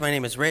My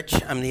name is Rich.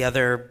 I'm the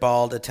other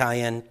bald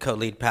Italian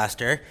co-lead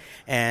pastor,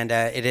 and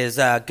it is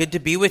good to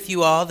be with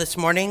you all this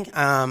morning.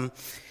 I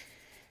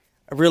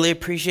really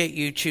appreciate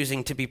you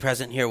choosing to be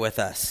present here with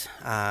us.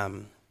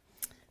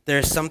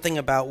 There's something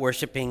about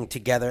worshiping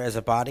together as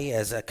a body,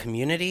 as a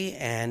community,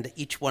 and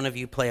each one of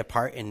you play a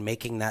part in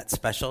making that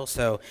special.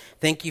 So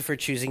thank you for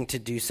choosing to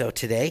do so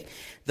today.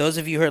 Those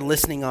of you who are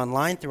listening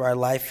online through our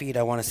live feed,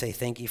 I want to say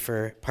thank you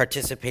for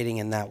participating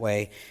in that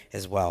way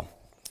as well.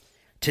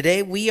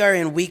 Today we are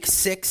in week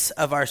 6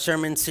 of our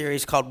sermon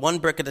series called One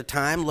Brick at a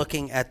Time,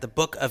 looking at the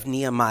book of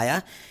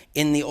Nehemiah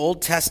in the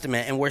Old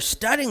Testament. And we're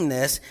studying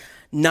this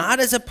not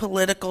as a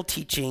political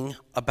teaching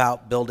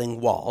about building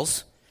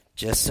walls,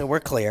 just so we're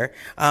clear,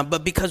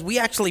 but because we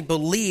actually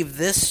believe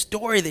this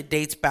story that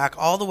dates back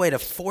all the way to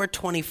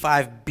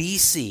 425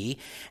 BC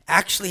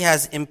actually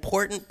has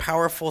important,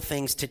 powerful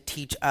things to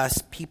teach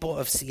us, people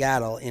of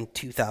Seattle, in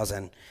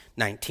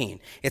 2019.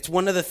 It's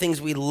one of the things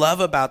we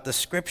love about the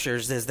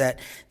scriptures is that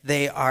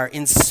they are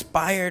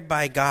inspired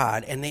by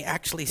God and they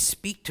actually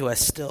speak to us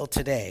still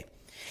today.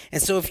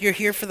 And so if you're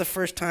here for the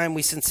first time,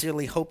 we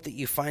sincerely hope that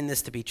you find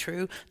this to be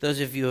true. Those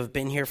of you who have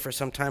been here for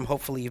some time,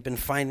 hopefully you've been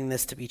finding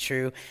this to be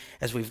true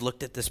as we've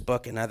looked at this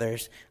book and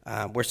others.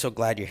 We're so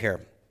glad you're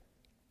here.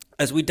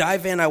 As we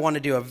dive in, I want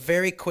to do a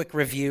very quick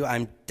review.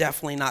 I'm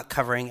definitely not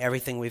covering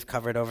everything we've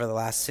covered over the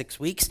last 6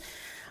 weeks,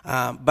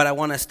 but I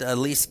want us to at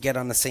least get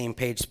on the same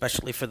page,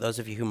 especially for those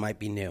of you who might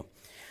be new.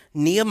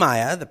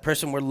 Nehemiah, the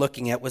person we're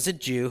looking at, was a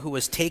Jew who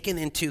was taken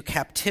into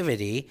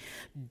captivity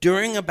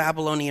during a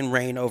Babylonian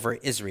reign over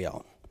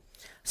Israel.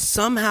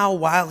 Somehow,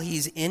 while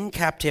he's in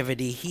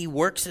captivity, he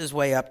works his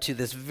way up to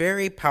this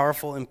very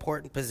powerful,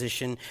 important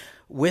position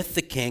with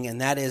the king, and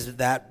that is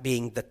that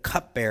being the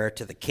cupbearer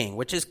to the king,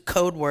 which is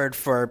code word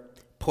for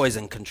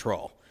poison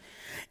control.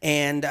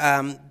 And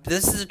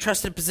this is a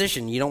trusted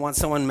position. You don't want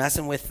someone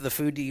messing with the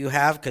food that you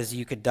have because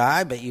you could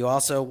die, but you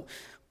also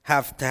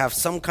have to have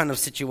some kind of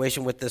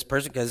situation with this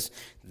person because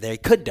they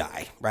could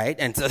die, right?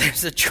 And so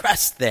there's a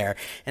trust there.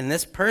 And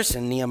this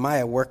person,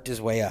 Nehemiah, worked his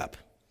way up.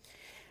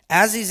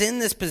 As he's in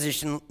this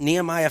position,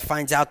 Nehemiah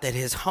finds out that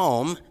his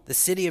home, the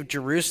city of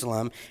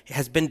Jerusalem,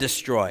 has been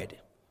destroyed.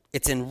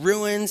 It's in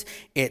ruins.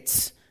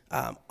 It's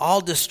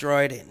all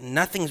destroyed.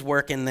 Nothing's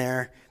working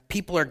there.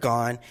 People are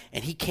gone,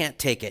 and he can't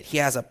take it. He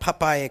has a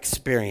Popeye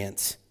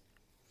experience.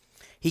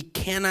 He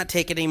cannot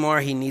take it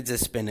anymore. He needs his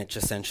spinach,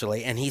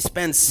 essentially. And he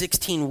spends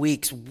 16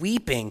 weeks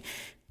weeping,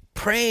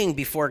 praying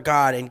before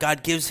God, and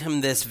God gives him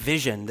this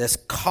vision, this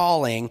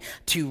calling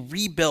to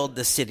rebuild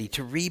the city,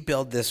 to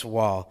rebuild this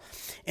wall.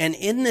 And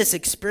in this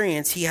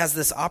experience, he has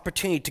this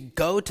opportunity to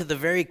go to the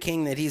very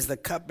king that he's the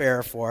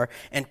cupbearer for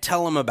and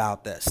tell him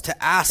about this,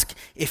 to ask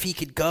if he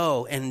could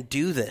go and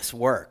do this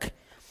work.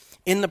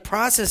 In the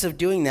process of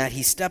doing that,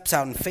 he steps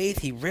out in faith.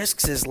 He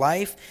risks his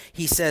life.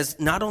 He says,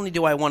 not only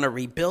do I want to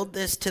rebuild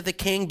this to the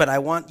king, but I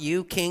want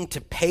you, king,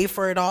 to pay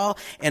for it all.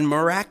 And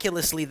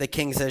miraculously, the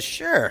king says,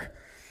 sure,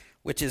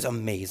 which is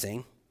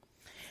amazing.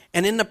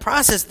 And in the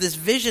process, this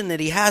vision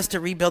that he has to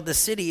rebuild the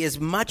city is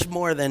much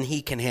more than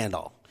he can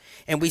handle.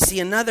 And we see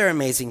another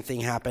amazing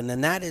thing happen,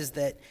 and that is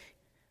that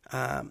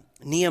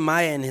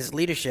Nehemiah and his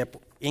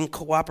leadership, in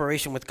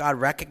cooperation with God,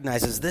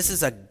 recognizes this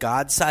is a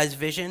God-sized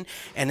vision,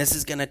 and this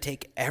is going to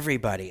take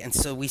everybody. And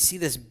so we see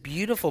this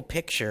beautiful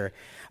picture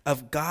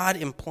of God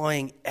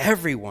employing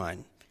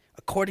everyone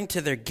according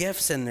to their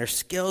gifts and their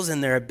skills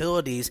and their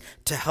abilities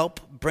to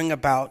help bring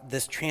about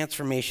this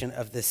transformation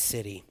of this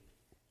city.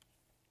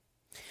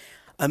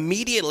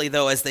 Immediately,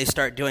 though, as they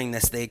start doing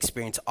this, they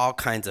experience all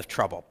kinds of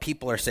trouble.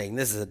 People are saying,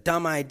 this is a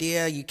dumb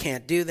idea, you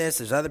can't do this.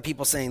 There's other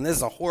people saying, this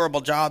is a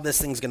horrible job,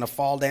 this thing's going to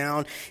fall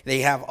down.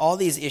 They have all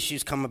these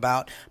issues come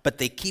about, but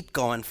they keep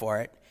going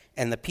for it.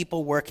 And the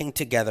people working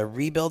together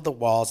rebuild the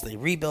walls, they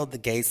rebuild the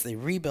gates, they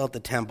rebuild the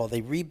temple,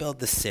 they rebuild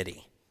the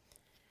city.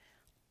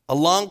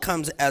 Along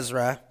comes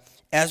Ezra.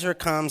 Ezra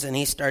comes and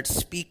he starts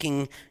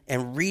speaking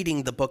and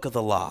reading the book of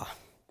the law.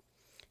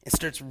 And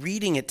starts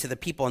reading it to the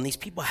people. And these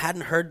people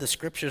hadn't heard the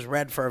scriptures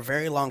read for a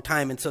very long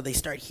time. And so they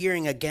start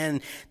hearing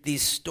again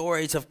these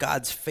stories of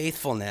God's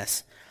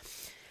faithfulness.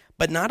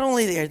 But not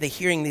only are they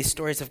hearing these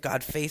stories of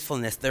God's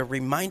faithfulness, they're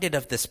reminded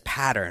of this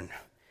pattern.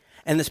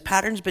 And this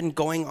pattern's been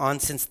going on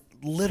since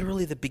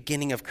literally the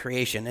beginning of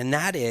creation. And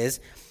that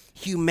is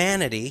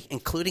humanity,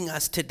 including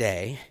us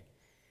today,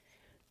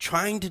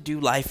 trying to do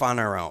life on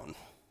our own.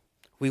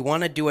 We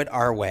want to do it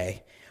our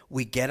way.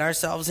 We get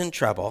ourselves in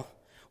trouble.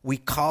 We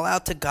call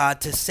out to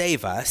God to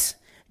save us.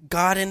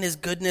 God in his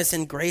goodness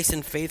and grace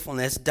and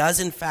faithfulness does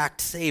in fact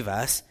save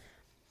us.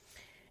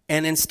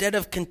 And instead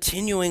of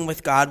continuing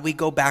with God, we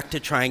go back to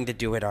trying to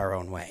do it our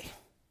own way.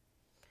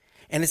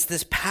 And it's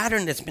this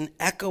pattern that's been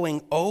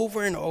echoing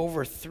over and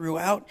over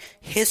throughout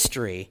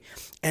history.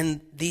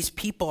 And these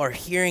people are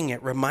hearing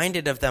it,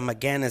 reminded of them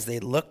again as they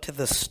look to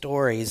the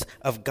stories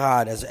of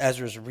God as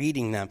Ezra's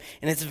reading them.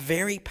 And it's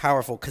very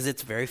powerful because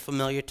it's very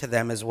familiar to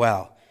them as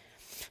well.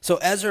 So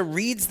Ezra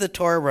reads the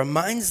Torah,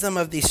 reminds them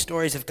of these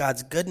stories of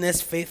God's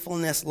goodness,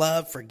 faithfulness,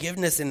 love,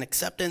 forgiveness, and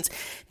acceptance.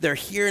 They're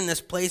here in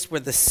this place where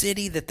the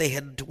city that they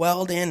had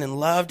dwelled in and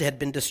loved had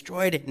been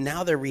destroyed, and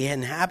now they're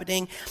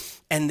re-inhabiting,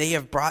 and they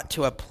have brought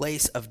to a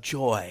place of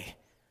joy,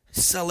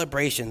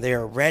 celebration. They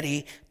are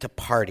ready to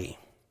party.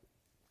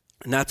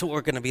 And that's what we're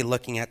going to be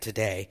looking at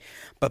today.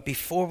 But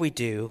before we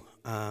do,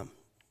 I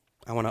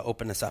want to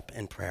open this up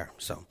in prayer.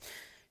 So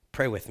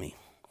pray with me.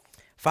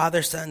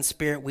 Father, Son,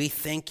 Spirit, we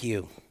thank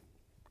you.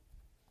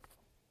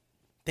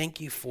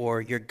 Thank you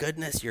for your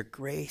goodness, your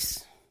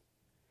grace.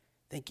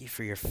 Thank you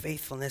for your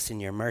faithfulness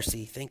and your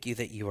mercy. Thank you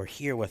that you are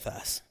here with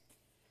us.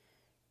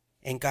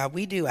 And God,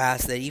 we do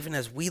ask that even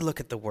as we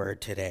look at the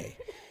word today,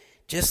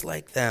 just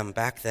like them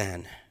back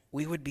then,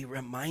 we would be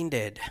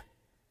reminded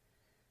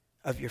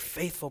of your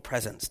faithful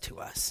presence to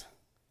us,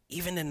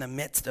 even in the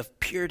midst of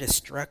pure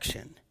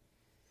destruction,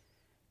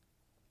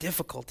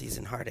 difficulties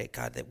and heartache,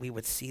 God, that we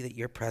would see that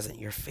you're present,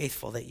 you're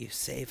faithful, that you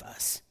save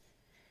us.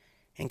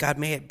 And God,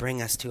 may it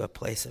bring us to a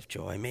place of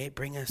joy. May it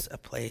bring us a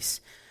place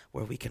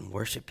where we can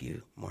worship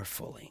you more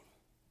fully.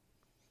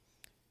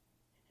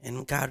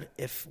 And God,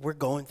 if we're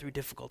going through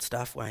difficult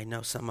stuff, well, I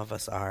know some of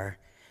us are,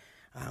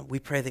 we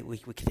pray that we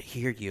could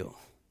hear you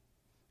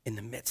in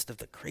the midst of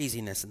the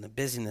craziness and the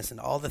busyness and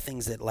all the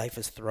things that life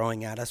is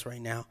throwing at us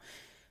right now.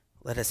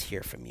 Let us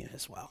hear from you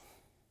as well.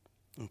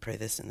 And pray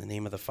this in the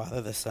name of the Father,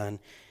 the Son,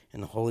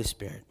 and the Holy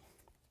Spirit.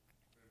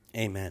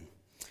 Amen.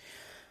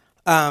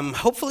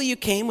 Hopefully you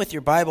came with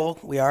your Bible.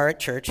 We are at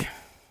church,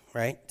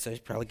 right? So it's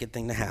probably a good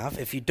thing to have.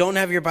 If you don't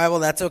have your Bible,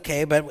 that's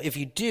okay. But if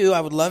you do,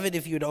 I would love it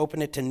if you would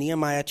open it to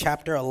Nehemiah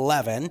chapter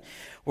 11.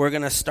 We're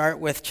going to start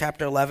with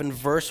chapter 11,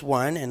 verse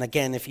 1. And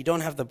again, if you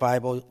don't have the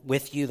Bible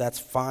with you, that's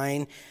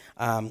fine.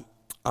 On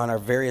our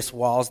various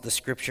walls, the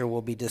scripture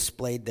will be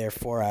displayed there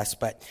for us.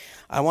 But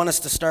I want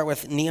us to start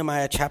with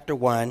Nehemiah chapter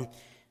 11,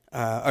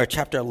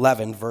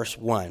 verse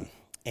 1.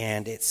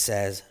 And it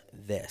says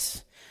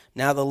this.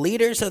 Now the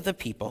leaders of the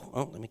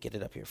people, let me get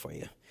it up here for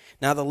you.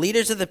 Now the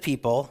leaders of the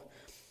people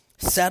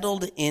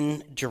settled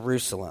in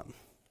Jerusalem.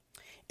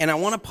 And I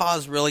want to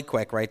pause really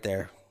quick right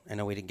there. I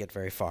know we didn't get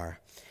very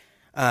far.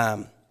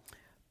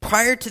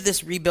 Prior to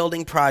this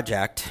rebuilding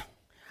project,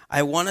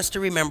 I want us to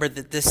remember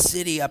that this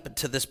city up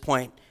to this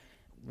point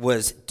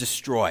was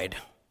destroyed.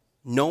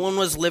 No one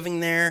was living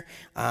there.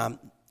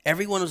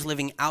 Everyone was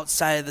living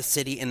outside of the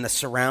city in the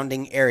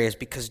surrounding areas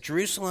because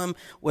Jerusalem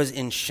was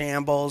in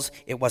shambles.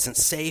 It wasn't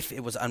safe.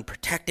 It was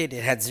unprotected.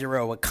 It had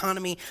zero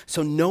economy.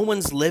 So no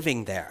one's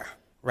living there,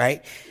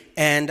 right?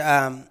 And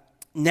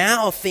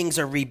now things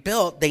are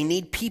rebuilt. They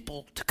need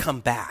people to come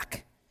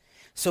back.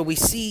 So we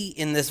see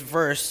in this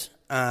verse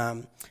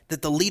that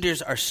the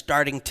leaders are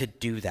starting to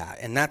do that.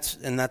 And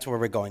that's where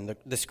we're going.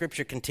 The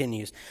scripture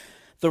continues.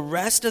 The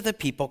rest of the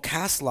people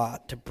cast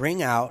lot to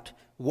bring out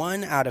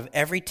one out of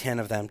every 10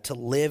 of them to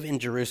live in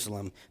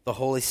Jerusalem, the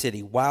holy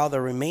city, while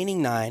the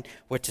remaining 9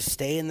 were to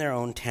stay in their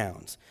own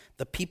towns.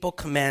 The people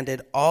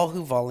commended all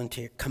who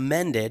volunteered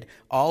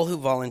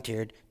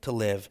to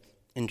live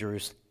in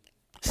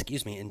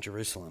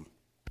Jerusalem.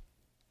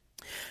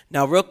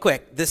 Now, real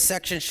quick, this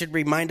section should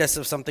remind us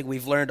of something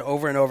we've learned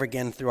over and over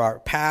again through our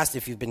past.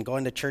 If you've been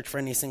going to church for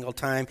any single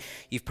time,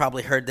 you've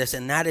probably heard this,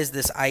 and that is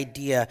this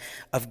idea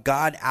of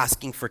God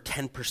asking for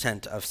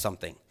 10% of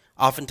something.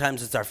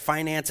 Oftentimes it's our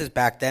finances.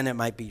 Back then it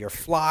might be your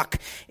flock.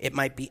 It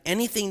might be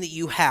anything that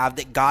you have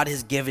that God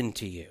has given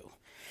to you.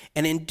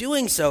 And in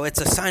doing so,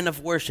 it's a sign of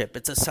worship.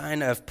 It's a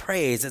sign of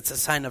praise. It's a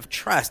sign of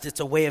trust.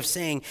 It's a way of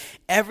saying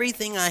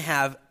everything I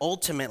have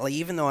ultimately,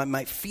 even though I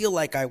might feel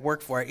like I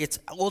work for it, it's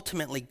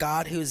ultimately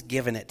God who has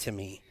given it to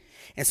me.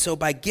 And so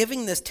by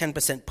giving this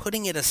 10%,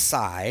 putting it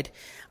aside,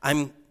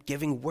 I'm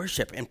giving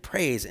worship and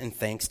praise and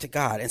thanks to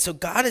God. And so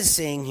God is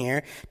saying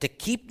here to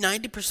keep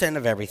 90%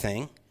 of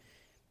everything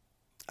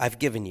I've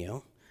given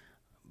you,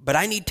 but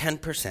I need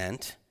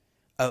 10%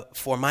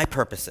 for my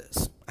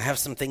purposes. I have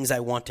some things I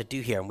want to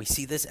do here, and we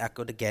see this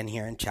echoed again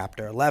here in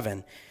chapter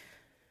 11.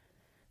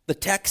 The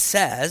text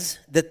says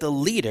that the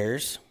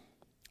leaders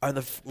are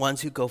the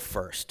ones who go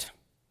first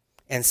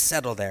and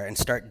settle there and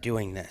start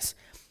doing this.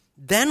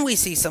 Then we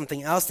see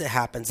something else that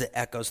happens that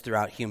echoes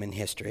throughout human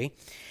history,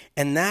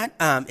 and that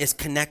is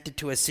connected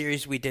to a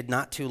series we did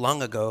not too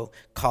long ago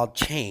called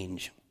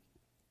Change.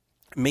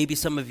 Maybe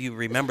some of you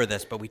remember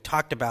this, but we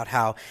talked about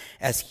how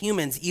as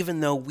humans,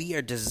 even though we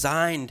are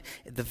designed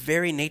the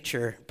very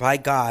nature by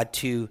God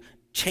to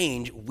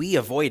change, we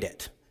avoid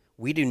it.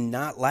 We do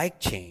not like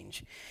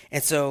change.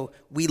 And so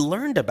we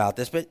learned about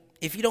this, but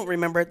if you don't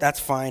remember it, that's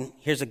fine.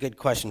 Here's a good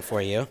question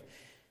for you.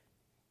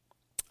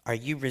 Are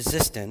you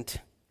resistant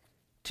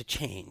to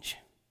change?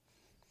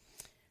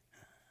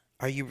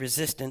 Are you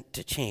resistant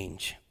to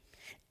change?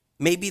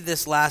 Maybe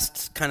this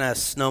last kind of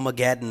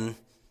snowmageddon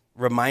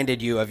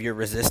reminded you of your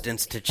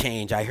resistance to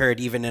change. I heard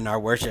even in our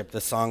worship,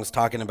 the songs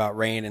talking about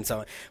rain, and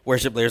so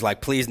worship leaders like,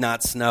 please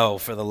not snow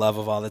for the love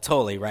of all that's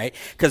holy, right?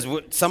 Because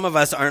some of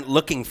us aren't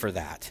looking for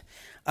that.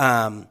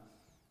 Are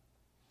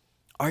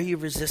you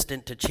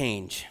resistant to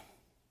change?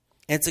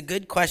 It's a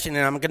good question,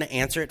 and I'm going to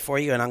answer it for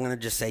you, and I'm going to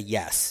just say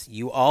yes.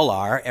 You all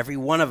are. Every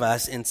one of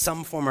us, in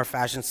some form or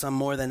fashion, some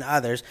more than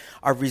others,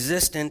 are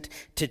resistant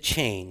to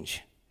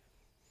change.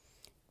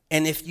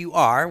 And if you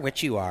are,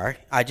 which you are,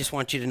 I just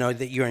want you to know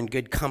that you're in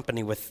good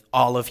company with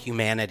all of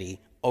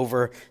humanity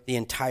over the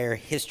entire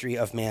history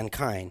of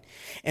mankind.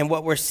 And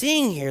what we're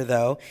seeing here,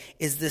 though,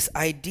 is this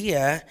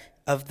idea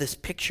of this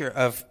picture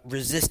of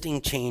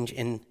resisting change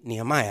in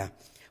Nehemiah.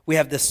 We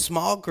have this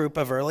small group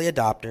of early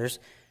adopters,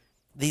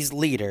 these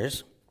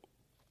leaders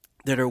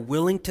that are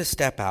willing to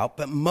step out,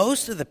 but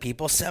most of the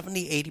people,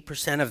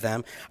 70-80% of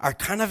them, are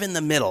kind of in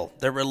the middle.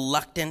 They're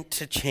reluctant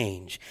to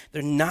change.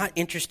 They're not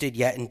interested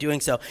yet in doing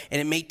so, and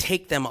it may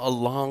take them a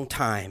long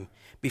time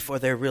before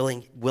they're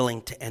really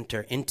willing to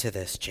enter into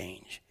this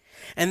change.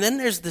 And then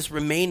there's this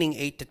remaining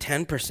 8 to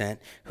 10%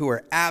 who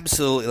are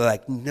absolutely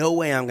like, no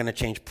way I'm going to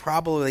change,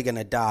 probably going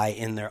to die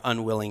in their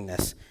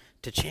unwillingness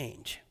to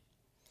change.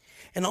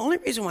 And the only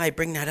reason why I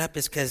bring that up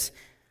is because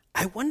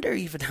I wonder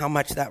even how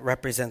much that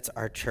represents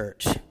our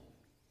church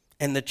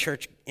and the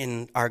church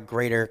in our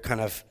greater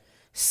kind of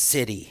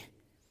city.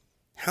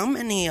 How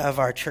many of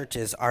our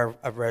churches are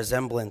a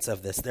resemblance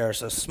of this?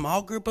 There's a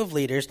small group of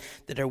leaders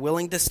that are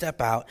willing to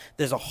step out.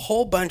 There's a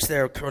whole bunch that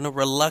are kind of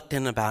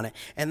reluctant about it.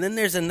 And then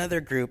there's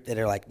another group that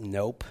are like,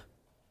 nope.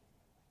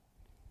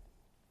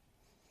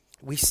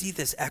 We see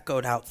this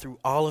echoed out through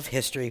all of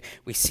history.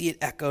 We see it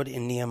echoed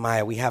in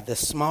Nehemiah. We have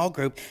this small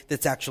group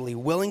that's actually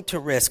willing to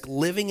risk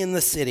living in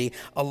the city,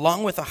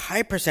 along with a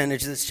high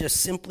percentage that's just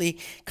simply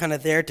kind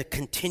of there to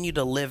continue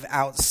to live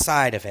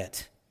outside of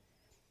it,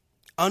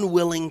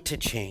 unwilling to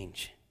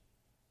change.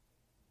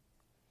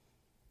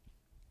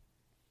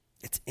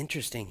 It's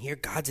interesting. Here,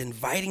 God's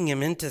inviting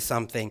him into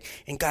something,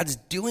 and God's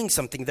doing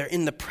something. They're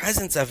in the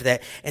presence of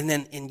that,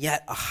 and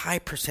yet a high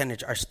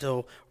percentage are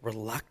still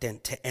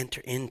reluctant to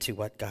enter into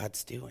what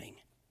God's doing.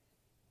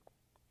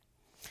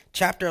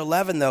 Chapter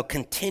 11, though,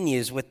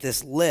 continues with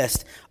this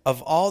list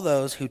of all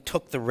those who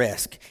took the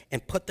risk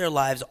and put their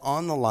lives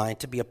on the line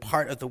to be a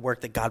part of the work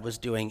that God was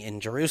doing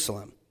in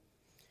Jerusalem.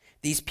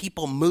 These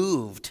people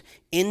moved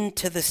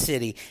into the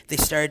city. They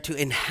started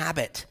to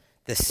inhabit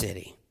the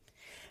city.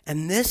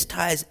 And this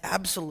ties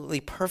absolutely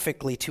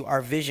perfectly to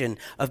our vision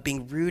of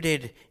being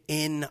rooted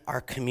in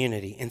our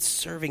community and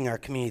serving our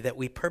community, that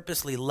we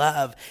purposely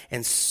love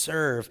and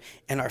serve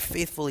and are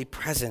faithfully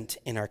present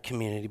in our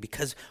community,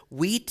 because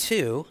we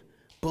too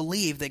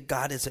believe that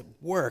God is at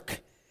work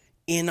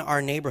in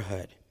our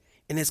neighborhood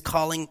and is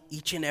calling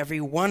each and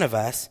every one of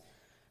us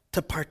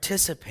to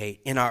participate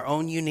in our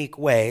own unique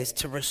ways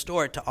to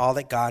restore it to all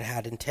that God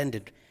had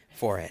intended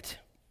for it.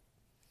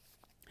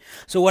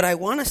 So what I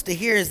want us to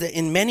hear is that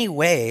in many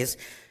ways,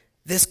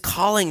 this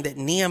calling that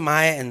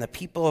Nehemiah and the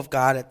people of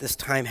God at this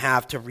time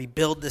have to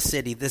rebuild the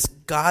city, this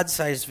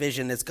God-sized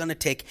vision that's going to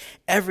take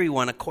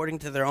everyone according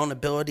to their own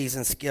abilities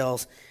and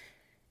skills,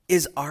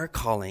 is our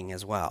calling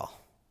as well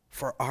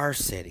for our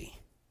city.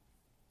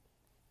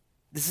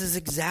 This is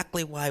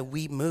exactly why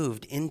we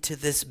moved into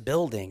this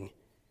building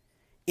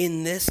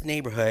in this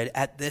neighborhood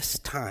at this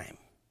time.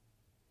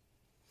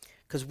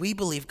 Because we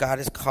believe God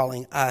is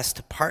calling us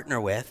to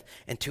partner with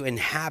and to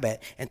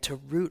inhabit and to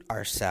root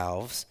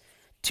ourselves,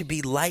 to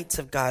be lights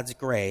of God's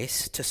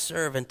grace, to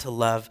serve and to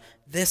love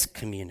this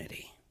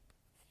community.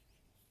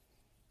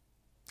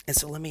 And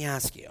so let me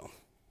ask you,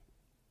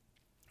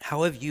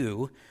 how have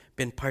you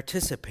been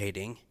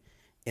participating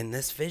in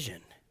this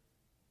vision?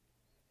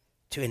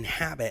 To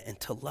inhabit and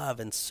to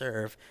love and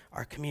serve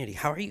our community.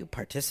 How are you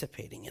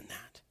participating in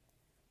that?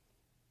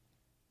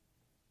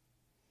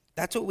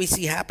 That's what we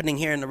see happening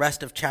here in the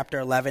rest of chapter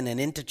 11 and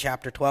into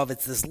chapter 12.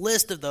 It's this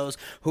list of those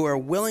who are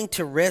willing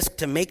to risk,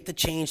 to make the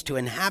change, to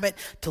inhabit,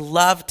 to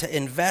love, to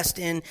invest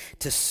in,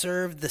 to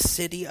serve the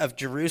city of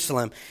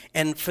Jerusalem.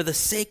 And for the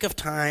sake of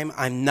time,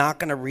 I'm not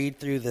going to read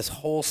through this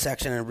whole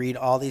section and read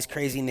all these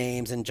crazy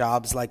names and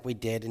jobs like we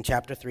did in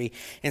chapter 3.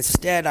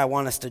 Instead, I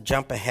want us to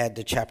jump ahead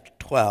to chapter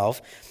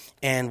 12.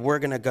 And we're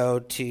going to go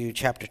to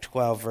chapter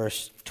 12,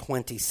 verse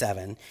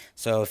 27.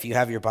 So if you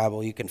have your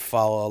Bible, you can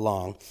follow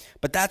along.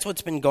 But that's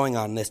what's been going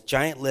on, this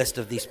giant list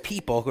of these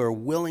people who are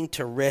willing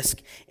to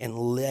risk and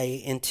lay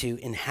into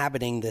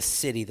inhabiting this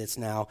city that's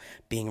now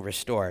being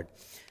restored.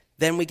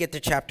 Then we get to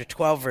chapter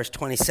 12, verse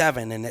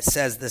 27, and it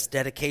says this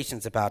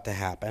dedication's about to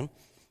happen.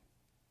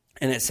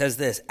 And it says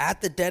this: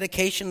 at the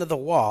dedication of the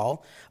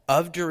wall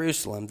of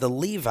Jerusalem, the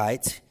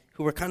Levites,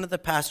 who were kind of the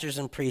pastors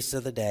and priests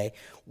of the day,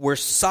 were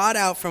sought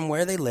out from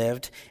where they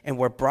lived and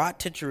were brought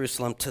to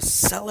Jerusalem to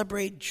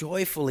celebrate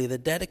joyfully the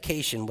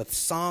dedication with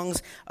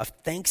songs of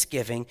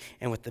thanksgiving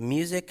and with the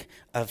music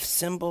of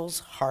cymbals,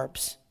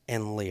 harps,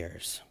 and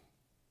lyres.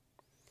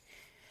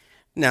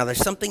 Now, there's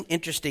something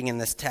interesting in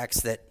this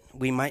text that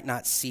we might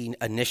not see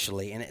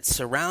initially, and it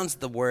surrounds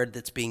the word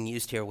that's being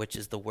used here, which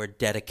is the word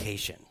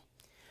dedication.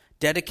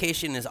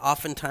 Dedication is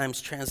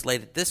oftentimes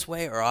translated this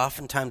way, or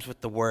oftentimes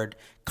with the word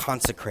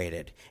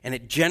consecrated, and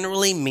it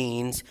generally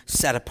means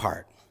set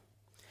apart.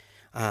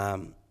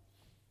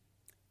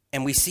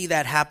 And we see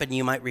that happen.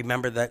 You might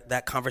remember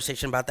that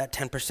conversation about that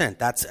 10%.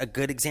 That's a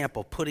good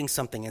example, putting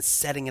something and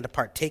setting it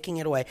apart, taking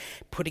it away,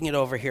 putting it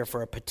over here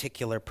for a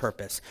particular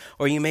purpose.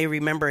 Or you may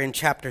remember in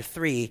chapter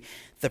 3,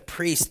 the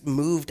priest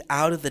moved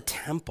out of the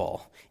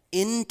temple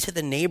into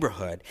the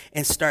neighborhood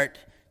and start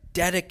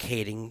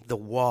dedicating the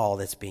wall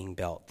that's being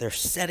built. They're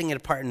setting it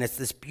apart, and it's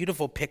this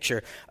beautiful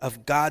picture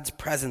of God's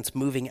presence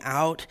moving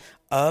out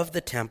of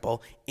the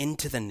temple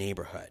into the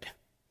neighborhood.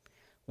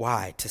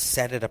 Why? To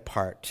set it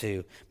apart,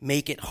 to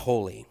make it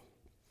holy.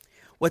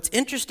 What's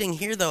interesting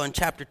here, though, in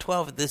chapter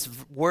 12, this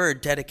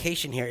word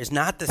dedication here is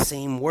not the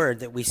same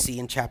word that we see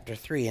in chapter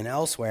 3 and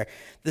elsewhere.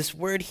 This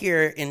word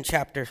here in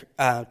chapter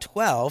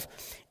 12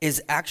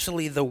 is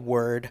actually the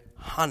word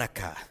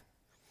Hanukkah.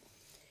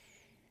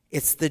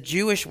 It's the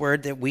Jewish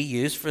word that we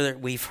use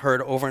we've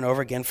heard over and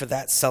over again for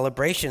that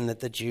celebration that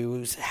the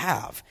Jews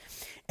have.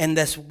 And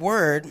this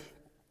word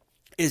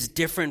is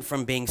different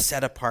from being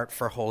set apart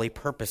for holy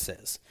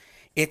purposes.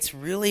 It's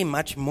really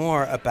much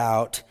more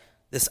about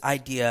this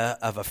idea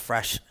of a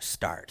fresh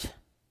start.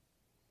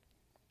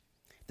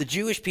 The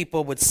Jewish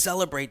people would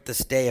celebrate this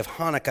day of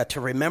Hanukkah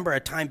to remember a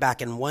time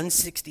back in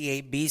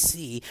 168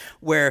 BC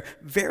where,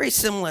 very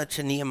similar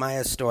to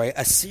Nehemiah's story,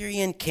 a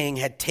Syrian king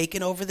had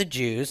taken over the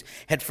Jews,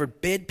 had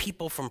forbid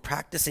people from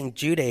practicing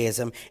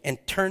Judaism,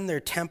 and turned their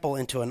temple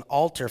into an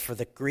altar for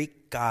the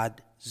Greek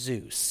god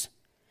Zeus.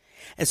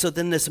 And so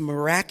then this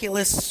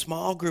miraculous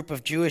small group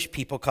of Jewish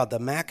people called the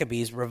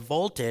Maccabees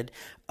revolted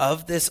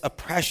of this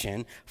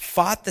oppression,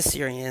 fought the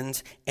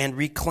Syrians, and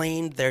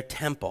reclaimed their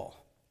temple.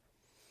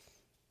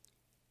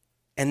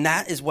 And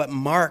that is what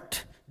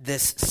marked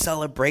this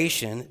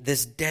celebration,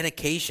 this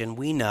dedication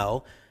we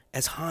know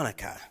as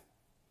Hanukkah.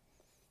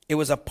 It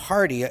was a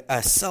party,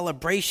 a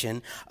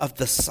celebration of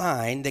the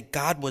sign that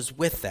God was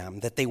with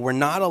them, that they were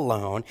not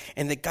alone,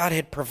 and that God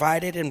had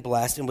provided and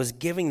blessed and was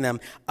giving them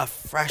a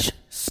fresh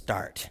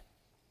start.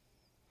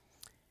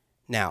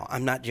 Now,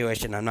 I'm not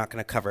Jewish and I'm not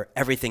going to cover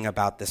everything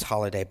about this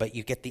holiday, but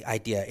you get the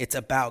idea. It's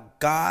about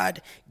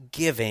God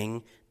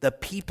giving the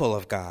people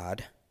of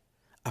God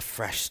a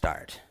fresh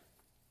start.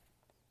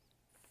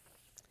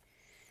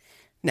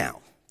 Now,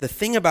 the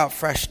thing about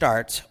fresh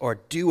starts, or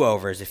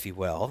do-overs, if you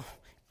will,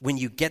 when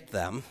you get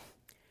them,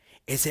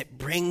 is it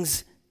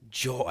brings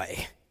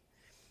joy.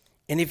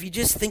 And if you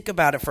just think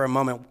about it for a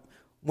moment,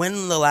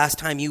 when the last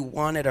time you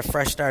wanted a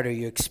fresh start, or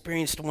you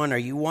experienced one, or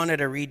you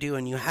wanted a redo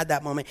and you had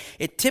that moment,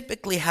 it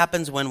typically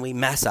happens when we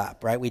mess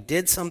up, right? We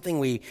did something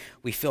we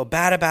feel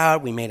bad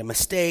about, we made a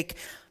mistake.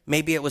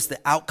 Maybe it was the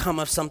outcome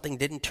of something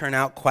didn't turn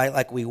out quite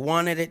like we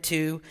wanted it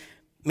to.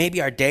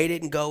 Maybe our day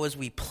didn't go as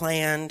we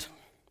planned.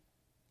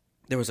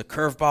 There was a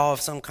curveball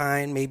of some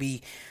kind.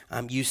 Maybe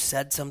you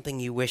said something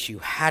you wish you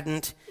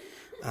hadn't.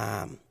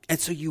 And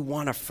so you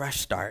want a fresh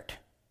start.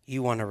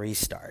 You want to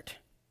restart.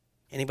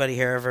 Anybody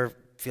here ever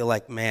feel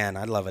like, man,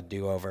 I'd love a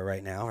do-over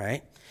right now,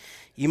 right?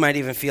 You might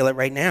even feel it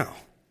right now.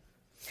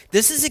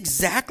 This is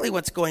exactly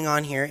what's going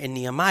on here in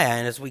Nehemiah.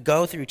 And as we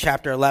go through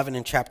chapter 11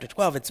 and chapter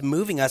 12, it's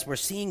moving us. We're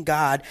seeing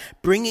God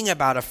bringing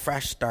about a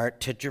fresh start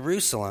to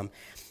Jerusalem.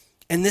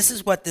 And this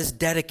is what this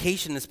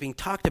dedication that's being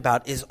talked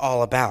about is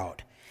all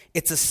about.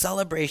 It's a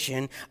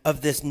celebration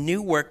of this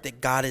new work that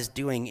God is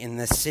doing in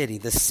this city,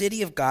 the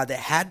city of God that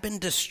had been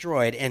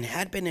destroyed and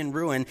had been in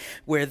ruin,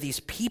 where these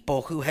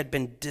people who had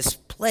been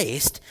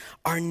displaced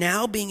are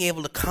now being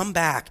able to come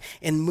back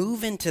and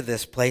move into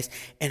this place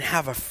and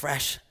have a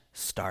fresh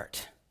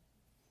start.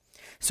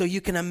 So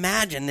you can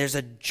imagine there's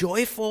a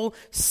joyful,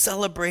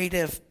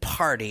 celebrative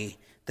party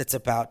that's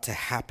about to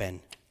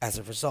happen as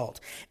a result.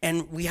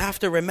 And we have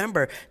to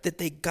remember that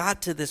they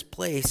got to this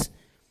place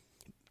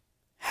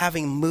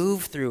having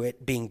moved through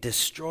it, being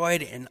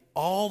destroyed, and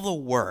all the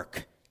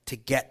work to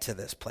get to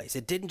this place.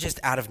 It didn't just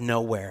out of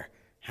nowhere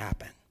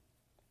happen.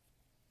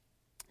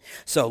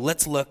 So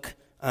let's look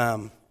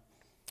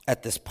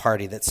at this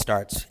party that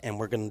starts, and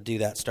we're going to do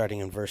that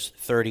starting in verse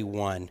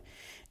 31.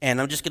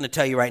 And I'm just going to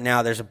tell you right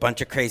now, there's a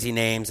bunch of crazy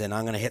names, and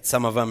I'm going to hit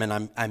some of them,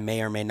 and I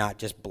may or may not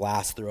just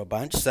blast through a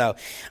bunch. So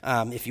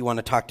if you want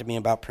to talk to me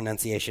about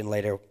pronunciation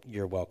later,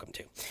 you're welcome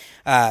to.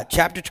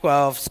 Chapter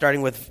 12,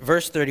 starting with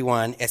verse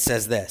 31, it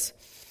says this: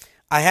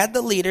 I had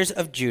the leaders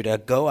of Judah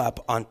go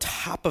up on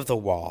top of the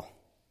wall.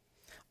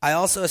 I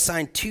also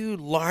assigned 2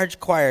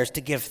 large choirs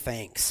to give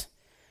thanks.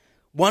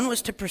 One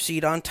was to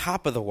proceed on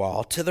top of the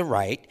wall to the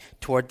right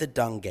toward the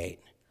dung gate.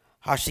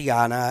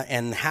 Hoshiana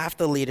and half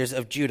the leaders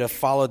of Judah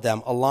followed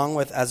them, along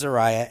with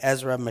Azariah,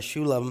 Ezra,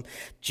 Meshullam,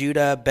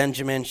 Judah,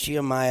 Benjamin,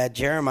 Shemaiah,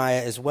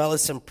 Jeremiah, as well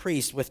as some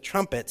priests with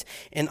trumpets,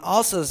 and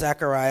also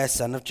Zechariah,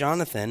 son of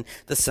Jonathan,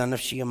 the son of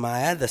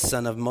Shemaiah, the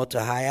son of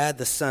Motahiah,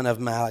 the son of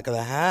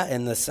Malachah,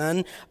 and the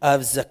son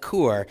of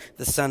Zakur,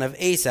 the son of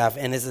Asaph,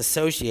 and his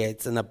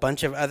associates, and a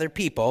bunch of other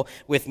people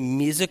with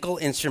musical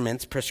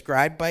instruments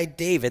prescribed by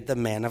David, the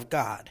man of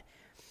God.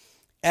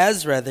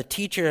 Ezra, the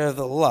teacher of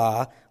the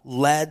law,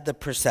 led the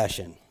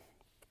procession.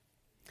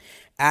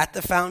 At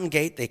the fountain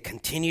gate, they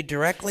continued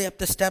directly up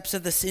the steps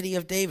of the city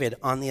of David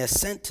on the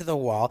ascent to the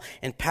wall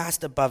and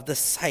passed above the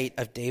site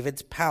of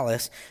David's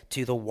palace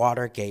to the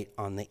water gate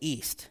on the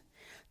east.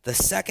 The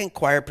second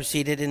choir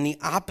proceeded in the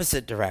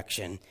opposite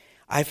direction.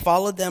 I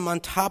followed them on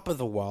top of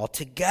the wall,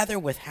 together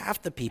with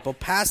half the people,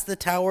 past the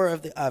Tower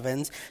of the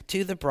Ovens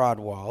to the broad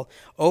wall,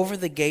 over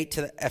the gate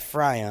to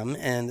Ephraim,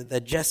 and the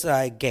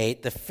Jesai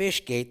gate, the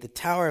fish gate, the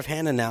Tower of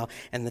Hananel,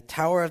 and the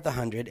Tower of the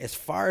 100, as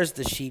far as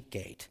the sheep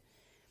gate.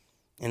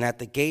 And at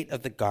the gate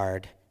of the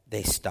guard,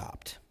 they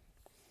stopped.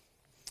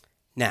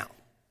 Now,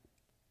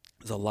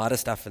 there's a lot of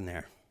stuff in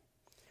there.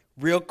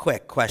 Real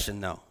quick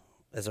question, though,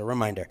 as a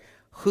reminder.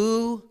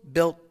 Who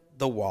built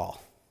the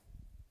wall?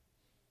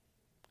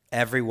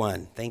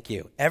 Everyone. Thank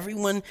you.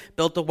 Everyone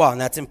built the wall,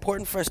 and that's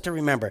important for us to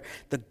remember.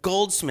 The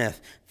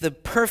goldsmith, the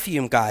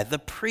perfume guy, the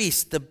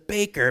priest, the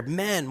baker,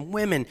 men,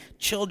 women,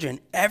 children,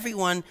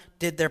 everyone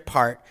did their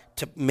part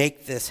to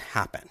make this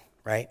happen,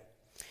 right?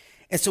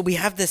 And so we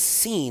have this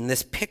scene,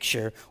 this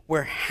picture,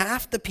 where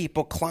half the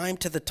people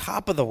climbed to the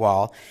top of the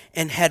wall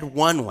and head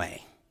one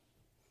way,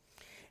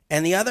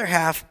 and the other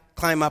half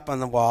climb up on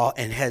the wall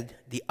and head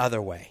the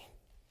other way.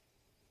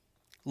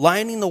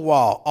 Lining the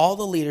wall, all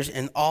the leaders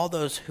and all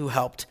those who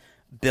helped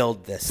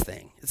build this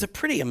thing. It's a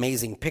pretty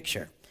amazing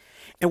picture.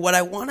 And what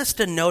I want us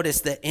to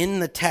notice that in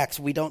the text,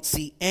 we don't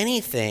see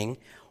anything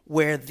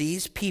where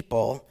these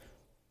people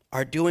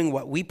are doing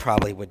what we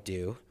probably would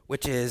do,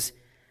 which is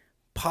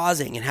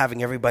pausing and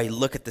having everybody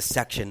look at the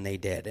section they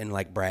did and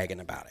like bragging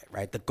about it,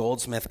 right? The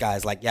goldsmith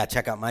guy's like, yeah,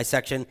 check out my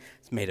section.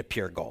 It's made of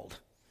pure gold,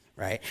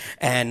 right?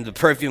 And the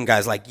perfume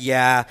guy's like,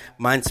 yeah,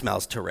 mine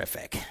smells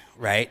terrific,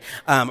 right?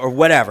 Or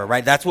whatever,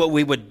 right? That's what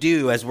we would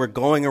do as we're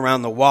going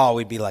around the wall.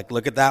 We'd be like,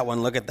 look at that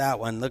one, look at that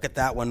one, look at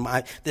that one.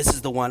 This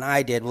is the one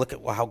I did. Look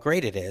at how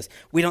great it is.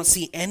 We don't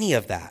see any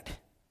of that.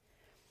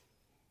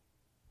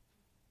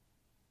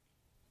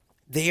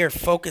 They are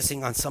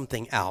focusing on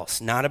something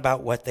else, not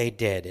about what they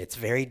did. It's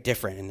very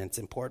different, and it's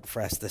important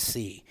for us to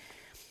see.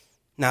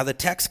 Now, the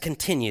text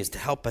continues to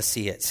help us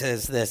see it. It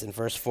says this in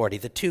verse 40,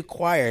 the two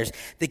choirs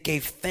that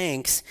gave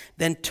thanks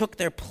then took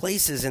their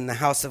places in the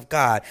house of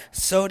God.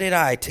 So did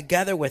I,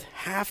 together with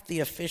half the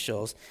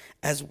officials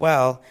as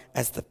well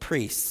as the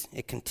priests.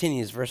 It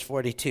continues, verse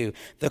 42.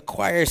 The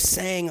choir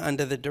sang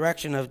under the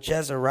direction of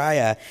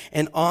Jezariah,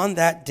 and on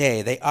that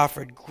day they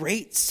offered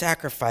great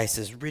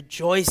sacrifices,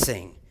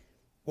 rejoicing.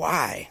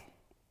 Why?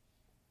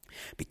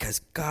 Because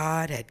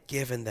God had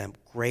given them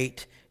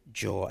great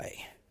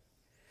joy.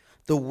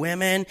 The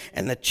women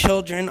and the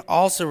children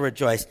also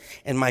rejoiced.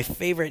 And my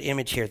favorite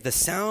image here, the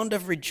sound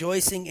of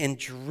rejoicing in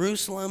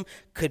Jerusalem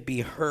could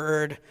be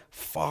heard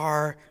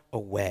far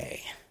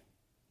away.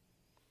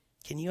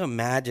 Can you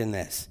imagine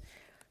this?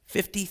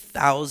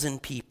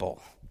 50,000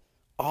 people,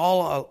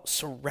 all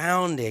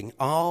surrounding,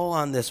 all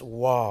on this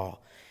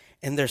wall.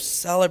 And they're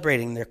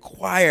celebrating their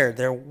choir,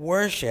 their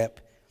worship,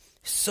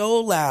 so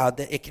loud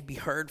that it could be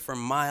heard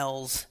from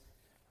miles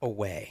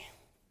away.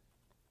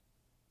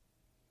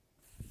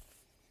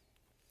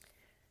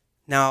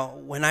 Now,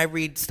 when I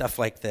read stuff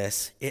like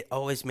this, it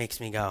always makes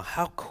me go,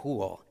 how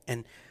cool.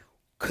 And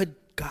could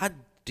God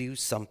do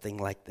something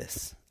like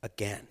this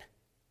again?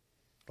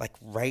 Like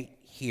right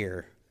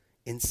here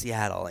in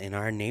Seattle, in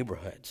our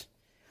neighborhoods.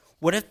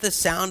 What if the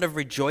sound of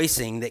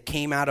rejoicing that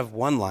came out of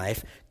one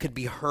life could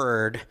be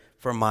heard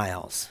for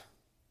miles?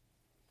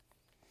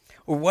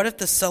 Or what if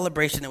the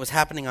celebration that was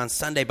happening on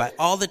Sunday by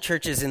all the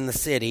churches in the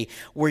city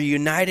were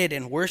united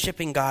in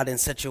worshiping God in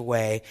such a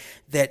way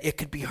that it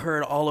could be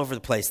heard all over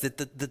the place? That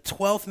the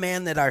 12th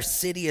man that our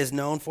city is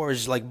known for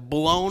is like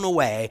blown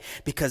away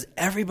because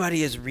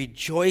everybody is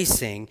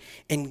rejoicing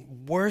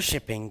and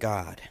worshiping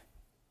God.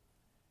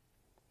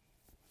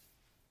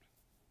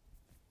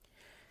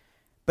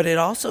 But it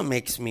also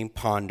makes me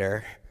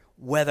ponder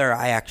whether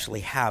I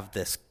actually have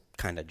this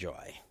kind of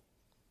joy.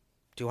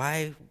 Do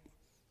I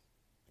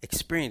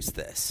experience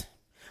this?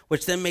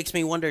 Which then makes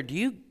me wonder, do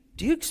you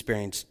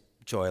experience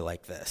joy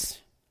like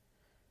this?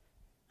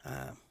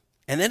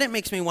 And then it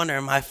makes me wonder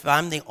if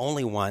I'm the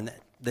only one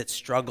that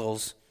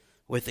struggles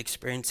with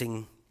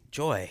experiencing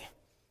joy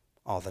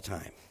all the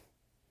time.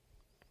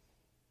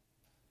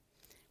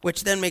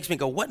 Which then makes me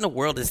go, what in the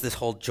world is this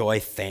whole joy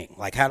thing?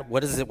 Like,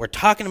 what is it we're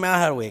talking about?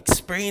 How do we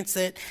experience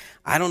it?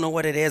 I don't know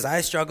what it is. I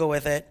struggle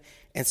with it.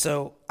 And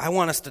so I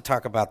want us to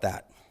talk about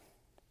that.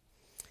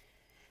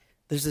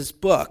 There's this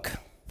book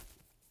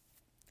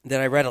that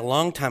I read a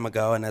long time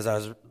ago, and as I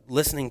was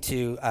listening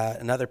to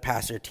another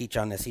pastor teach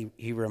on this,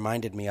 he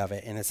reminded me of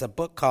it. And it's a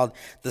book called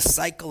The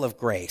Cycle of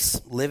Grace,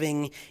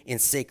 Living in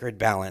Sacred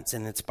Balance.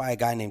 And it's by a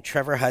guy named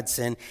Trevor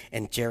Hudson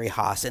and Jerry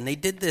Haas. And they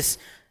did this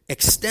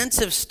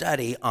extensive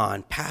study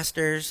on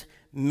pastors,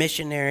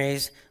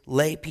 missionaries,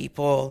 lay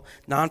people,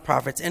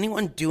 nonprofits,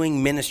 anyone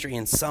doing ministry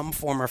in some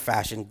form or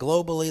fashion,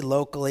 globally,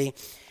 locally.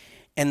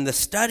 And the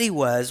study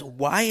was,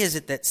 why is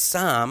it that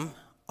some,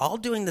 all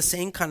doing the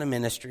same kind of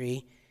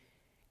ministry,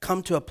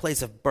 come to a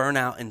place of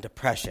burnout and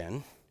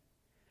depression,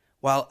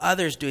 while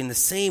others doing the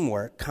same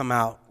work come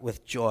out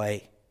with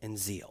joy and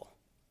zeal?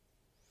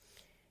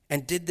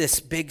 And did this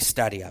big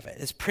study of it.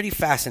 It's a pretty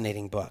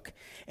fascinating book.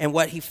 And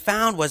what he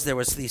found was there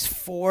was these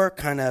four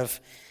kind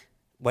of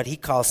what he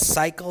calls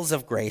cycles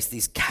of grace,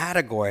 these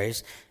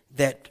categories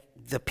that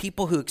the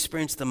people who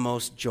experienced the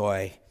most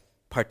joy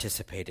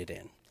participated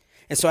in.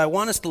 And so I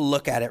want us to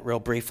look at it real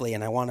briefly,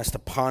 and I want us to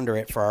ponder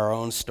it for our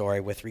own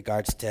story with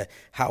regards to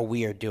how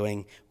we are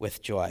doing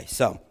with joy.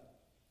 So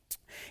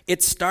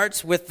it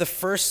starts with the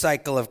first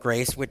cycle of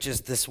grace, which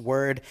is this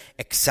word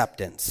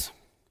acceptance.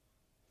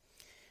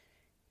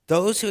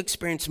 Those who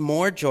experienced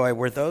more joy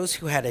were those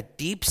who had a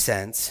deep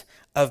sense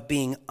of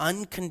being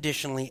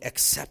unconditionally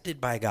accepted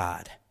by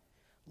God,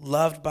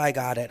 loved by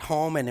God at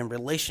home and in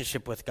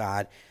relationship with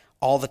God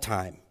all the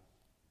time.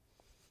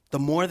 The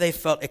more they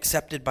felt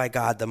accepted by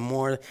God, the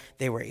more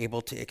they were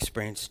able to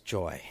experience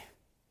joy.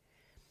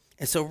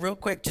 And so real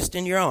quick, just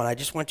in your own, I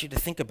just want you to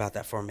think about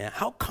that for a minute.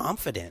 How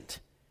confident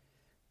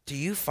do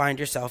you find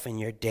yourself in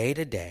your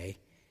day-to-day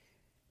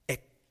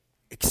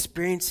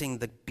experiencing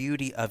the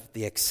beauty of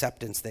the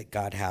acceptance that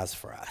God has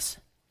for us?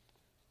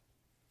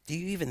 Do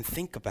you even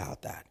think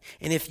about that?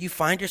 And if you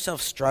find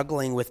yourself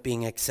struggling with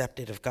being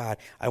accepted of God,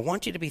 I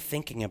want you to be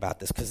thinking about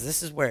this, because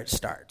this is where it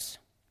starts.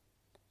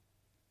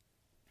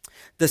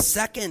 The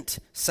second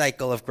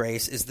cycle of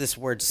grace is this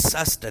word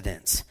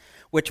sustenance,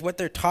 which what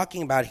they're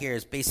talking about here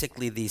is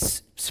basically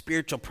these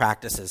spiritual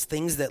practices,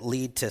 things that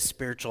lead to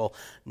spiritual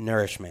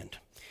nourishment.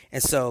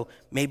 And so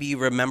maybe you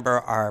remember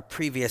our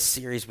previous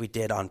series we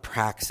did on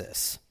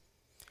praxis.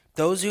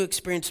 Those who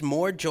experienced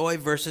more joy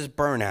versus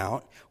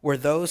burnout were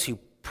those who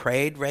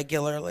prayed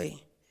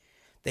regularly.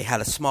 They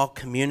had a small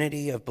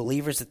community of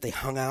believers that they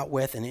hung out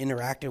with and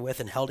interacted with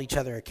and held each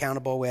other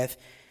accountable with,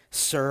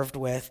 served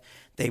with.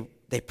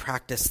 They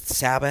practiced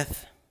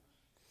Sabbath.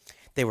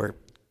 They were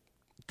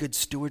good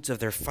stewards of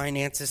their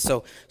finances.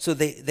 So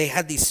they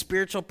had these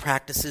spiritual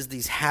practices,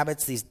 these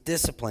habits, these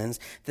disciplines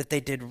that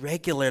they did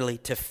regularly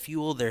to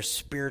fuel their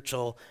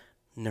spiritual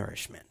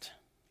nourishment.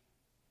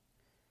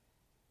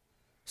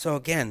 So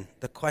again,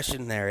 the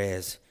question there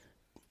is,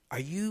 are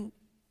you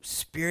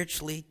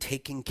spiritually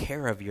taking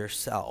care of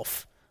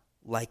yourself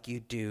like you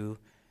do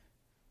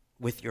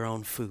with your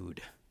own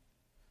food?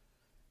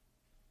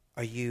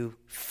 Are you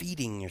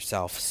feeding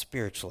yourself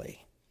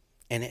spiritually?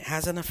 And it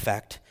has an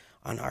effect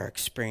on our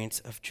experience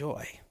of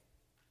joy.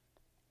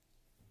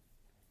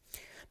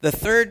 The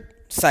third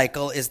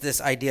cycle is this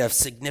idea of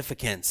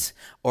significance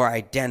or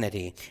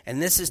identity,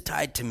 and this is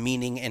tied to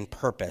meaning and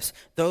purpose.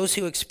 Those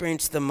who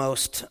experience the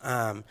most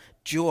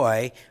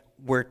joy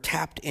were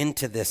tapped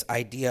into this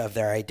idea of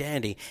their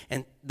identity.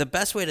 And the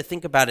best way to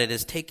think about it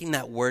is taking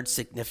that word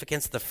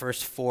significance, the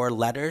first 4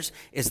 letters,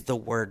 is the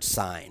word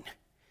sign.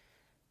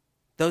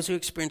 Those who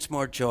experienced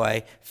more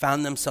joy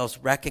found themselves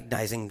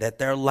recognizing that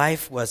their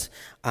life was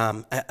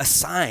a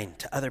sign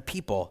to other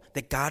people,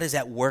 that God is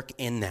at work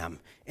in them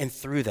and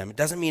through them. It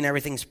doesn't mean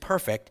everything's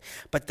perfect,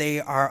 but they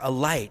are a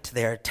light.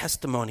 They are a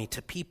testimony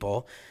to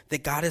people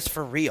that God is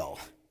for real.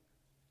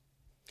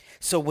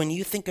 So when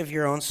you think of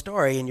your own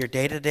story in your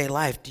day-to-day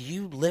life, do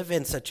you live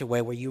in such a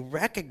way where you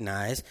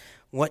recognize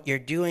what you're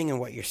doing and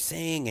what you're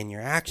saying and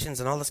your actions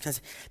and all this kind of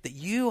stuff, that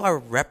you are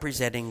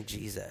representing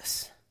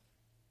Jesus?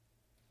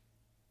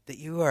 That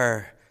you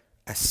are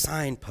a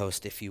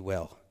signpost, if you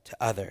will, to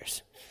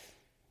others?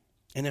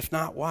 And if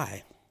not,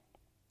 why?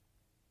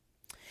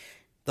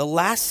 The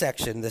last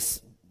section,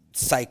 this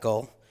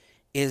cycle,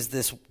 is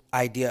this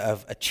idea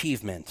of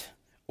achievement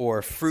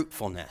or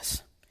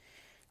fruitfulness.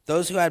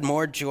 Those who had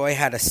more joy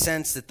had a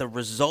sense that the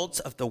results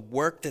of the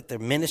work that the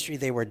ministry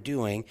they were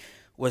doing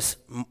was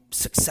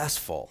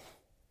successful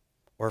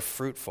or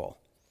fruitful.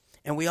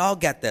 And we all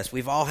get this.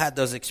 We've all had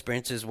those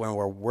experiences when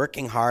we're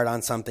working hard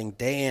on something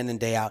day in and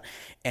day out,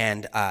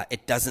 and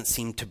it doesn't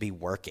seem to be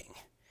working.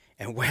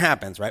 And what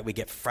happens, right? We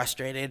get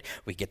frustrated,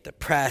 we get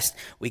depressed,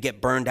 we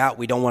get burned out,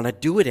 we don't want to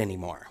do it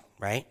anymore,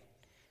 right?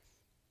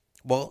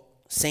 Well,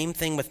 same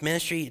thing with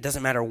ministry. It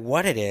doesn't matter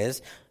what it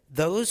is.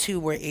 Those who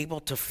were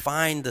able to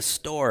find the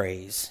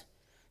stories,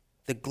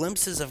 the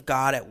glimpses of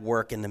God at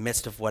work in the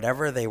midst of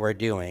whatever they were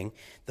doing,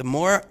 the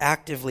more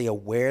actively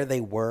aware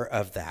they were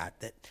of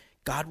that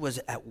God was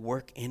at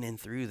work in and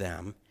through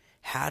them,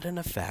 had an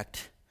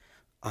effect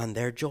on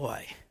their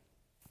joy.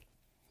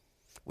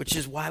 Which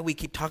is why we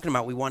keep talking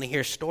about we want to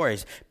hear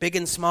stories, big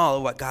and small,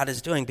 of what God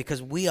is doing,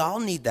 because we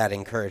all need that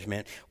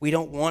encouragement. We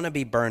don't want to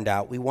be burned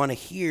out. We want to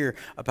hear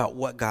about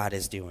what God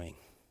is doing.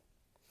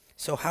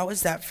 So how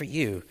is that for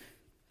you?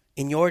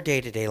 In your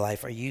day-to-day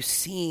life, are you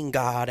seeing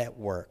God at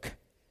work?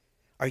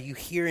 Are you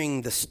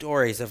hearing the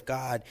stories of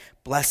God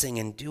blessing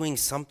and doing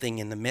something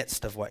in the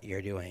midst of what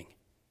you're doing?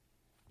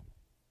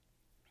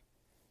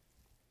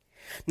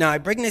 Now, I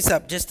bring this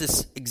up just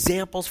as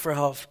examples for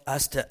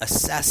us to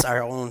assess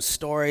our own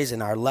stories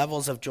and our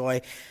levels of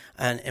joy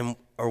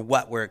or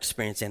what we're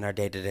experiencing in our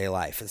day-to-day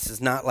life. This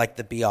is not like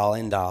the be-all,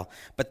 end-all,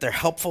 but they're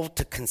helpful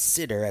to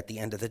consider at the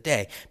end of the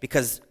day,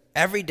 because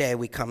every day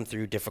we come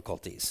through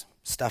difficulties,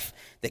 stuff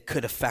that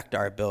could affect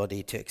our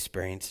ability to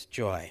experience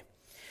joy.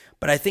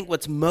 But I think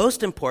what's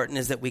most important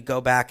is that we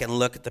go back and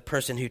look at the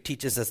person who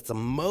teaches us the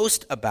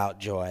most about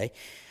joy,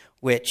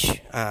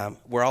 which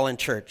we're all in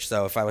church,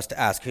 so if I was to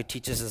ask who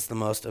teaches us the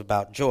most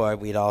about joy,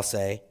 we'd all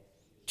say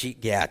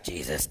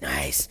Jesus,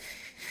 nice.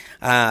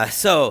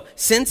 So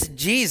since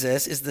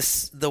Jesus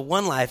is the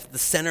one life, the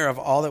center of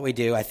all that we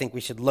do, I think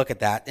we should look at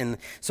that. And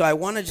so I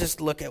want to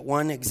just look at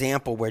one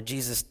example where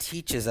Jesus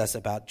teaches us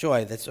about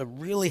joy. That's a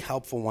really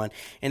helpful one.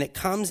 And it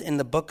comes in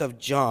the book of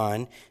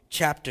John,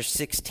 chapter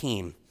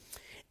 16.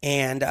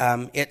 And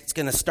it's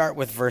going to start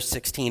with verse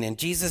 16. And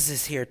Jesus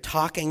is here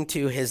talking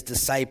to his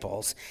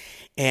disciples.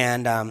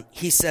 And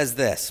he says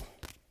this,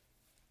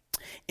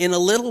 "In a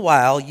little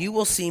while you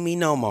will see me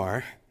no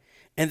more.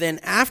 And then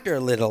after a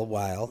little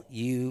while,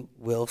 you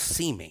will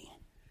see me."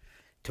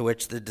 To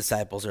which the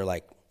disciples are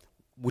like,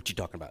 "What you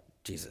talking about,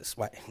 Jesus?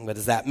 What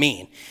does that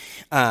mean?"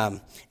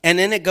 And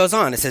then it goes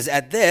on. It says,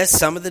 "At this,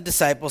 some of the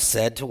disciples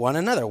said to one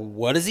another,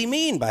 'What does he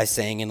mean by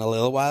saying, in a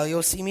little while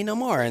you'll see me no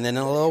more, and then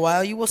in a little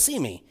while you will see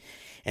me?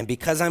 And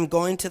because I'm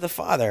going to the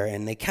Father.'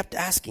 And they kept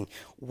asking,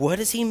 'What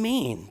does he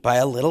mean by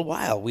a little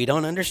while? We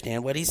don't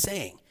understand what he's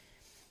saying.'"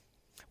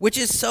 Which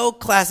is so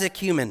classic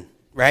human,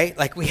 right?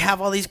 Like we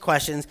have all these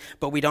questions,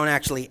 but we don't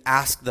actually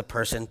ask the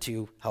person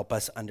to help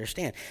us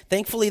understand.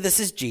 Thankfully, this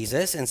is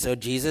Jesus, and so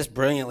Jesus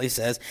brilliantly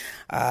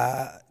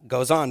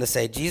goes on to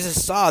say,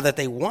 Jesus saw that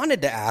they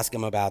wanted to ask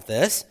him about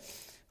this.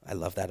 I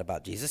love that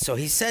about Jesus. So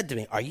he said to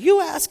me, "Are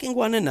you asking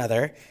one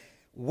another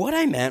what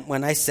I meant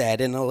when I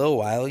said, 'In a little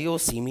while you will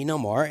see me no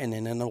more, and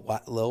in a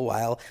little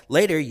while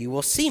later you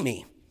will see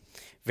me'?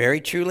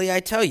 Very truly I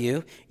tell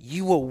you,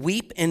 you will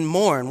weep and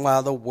mourn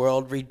while the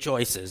world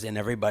rejoices." And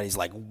everybody's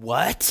like,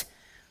 "What?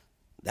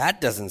 That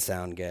doesn't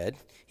sound good."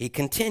 He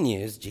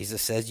continues,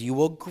 Jesus says, "You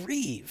will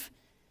grieve,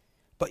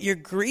 but your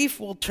grief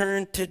will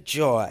turn to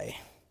joy."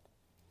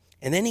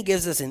 And then he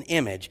gives us an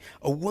image.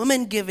 "A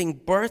woman giving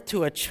birth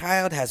to a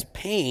child has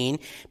pain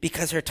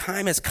because her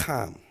time has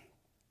come.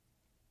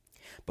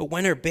 But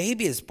when her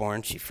baby is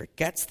born, she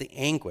forgets the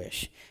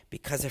anguish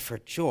because of her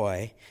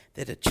joy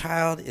that a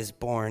child is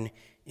born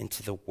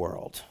into the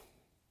world."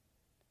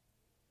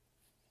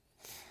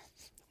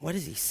 What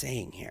is he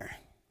saying here?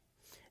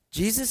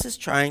 Jesus is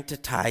trying to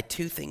tie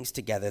two things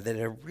together that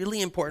are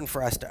really important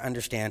for us to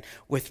understand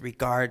with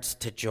regards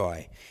to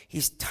joy.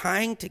 He's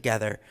tying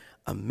together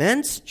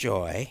immense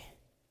joy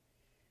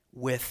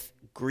with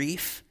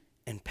grief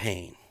and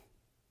pain.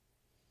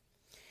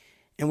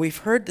 And we've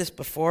heard this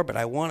before, but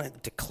I want to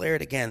declare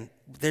it again.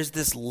 There's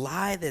this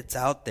lie that's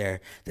out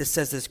there that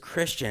says as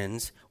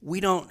Christians, we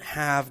don't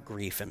have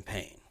grief and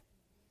pain.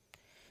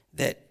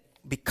 That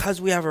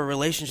because we have a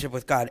relationship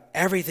with God,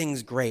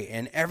 everything's great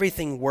and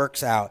everything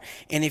works out.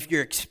 And if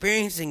you're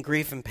experiencing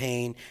grief and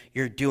pain,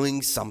 you're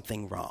doing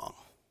something wrong.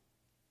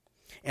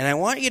 And I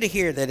want you to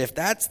hear that if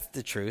that's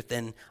the truth,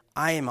 then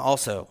I am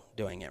also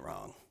doing it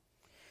wrong.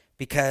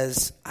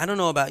 Because I don't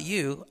know about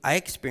you, I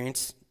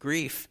experience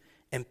grief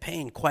and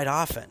pain quite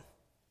often.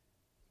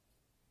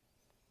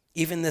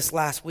 Even this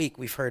last week,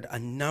 we've heard a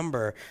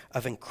number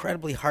of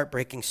incredibly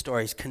heartbreaking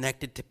stories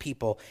connected to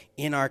people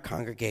in our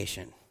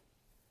congregation.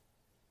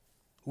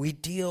 We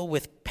deal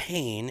with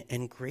pain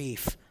and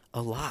grief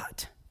a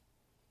lot.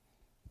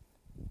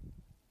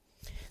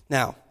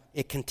 Now,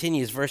 it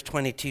continues. Verse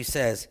 22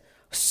 says,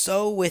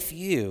 "So with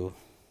you,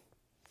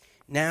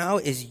 now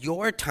is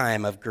your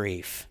time of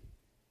grief.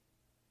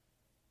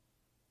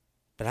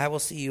 But I will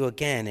see you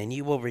again, and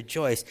you will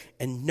rejoice,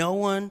 and no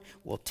one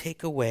will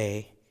take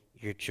away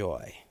your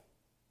joy."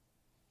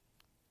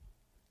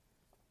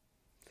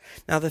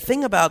 Now, the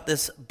thing about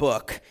this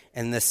book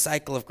and this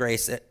cycle of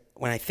grace, that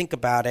when I think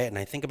about it and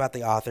I think about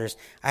the authors,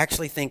 I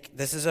actually think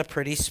this is a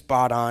pretty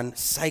spot-on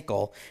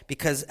cycle,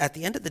 because at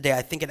the end of the day,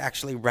 I think it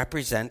actually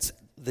represents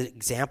the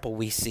example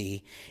we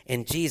see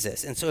in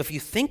Jesus. And so if you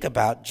think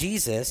about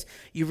Jesus,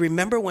 you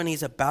remember when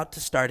he's about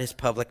to start his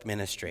public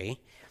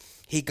ministry,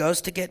 he goes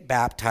to get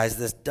baptized,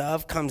 this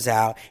dove comes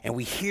out, and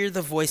we hear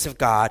the voice of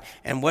God.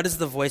 And what does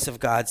the voice of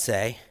God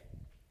say?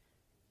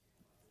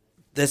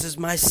 "This is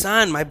my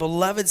son, my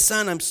beloved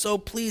son. I'm so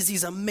pleased.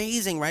 He's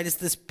amazing," right? It's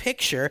this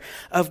picture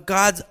of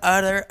God's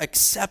utter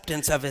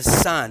acceptance of his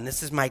son.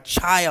 This is my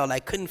child. I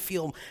couldn't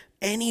feel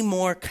any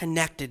more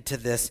connected to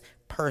this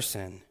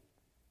person.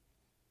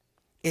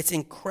 It's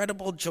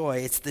incredible joy.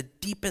 It's the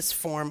deepest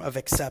form of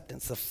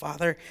acceptance, the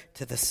Father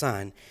to the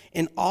Son.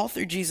 And all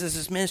through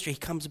Jesus' ministry, he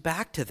comes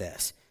back to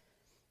this.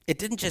 It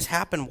didn't just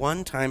happen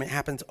one time. It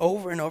happens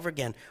over and over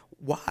again.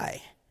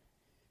 Why?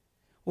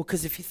 Well,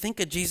 because if you think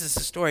of Jesus'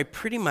 story,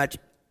 pretty much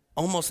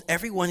almost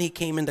everyone he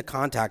came into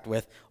contact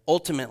with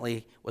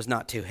ultimately was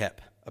not too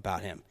hip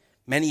about him.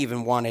 Many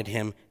even wanted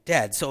him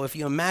dead. So if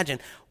you imagine,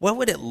 what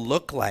would it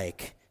look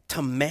like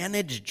to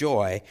manage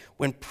joy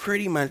when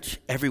pretty much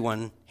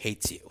everyone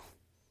hates you?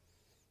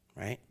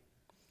 Right?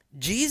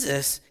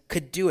 Jesus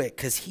could do it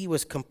because he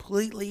was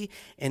completely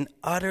and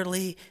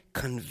utterly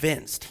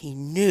convinced. He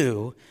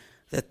knew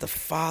that the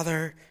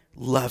Father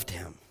loved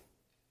him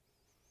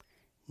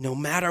no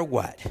matter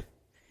what,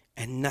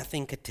 and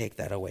nothing could take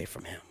that away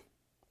from him.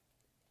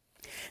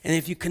 And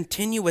if you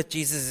continue with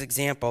Jesus'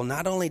 example,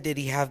 not only did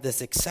he have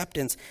this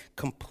acceptance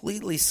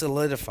completely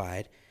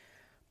solidified,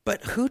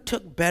 but who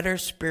took better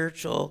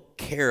spiritual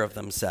care of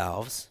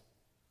themselves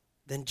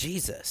than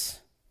Jesus?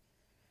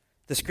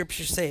 The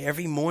scriptures say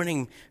every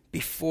morning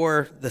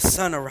before the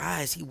sun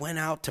arise, he went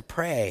out to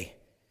pray.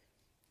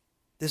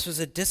 This was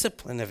a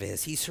discipline of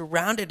his. He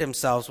surrounded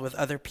himself with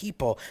other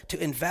people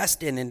to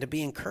invest in and to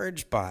be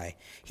encouraged by.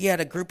 He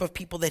had a group of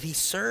people that he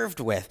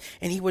served with,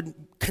 and he would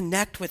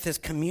connect with his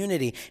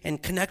community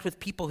and connect with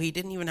people he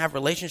didn't even have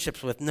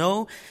relationships with.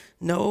 No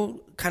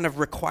kind of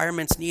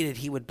requirements needed.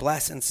 He would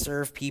bless and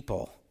serve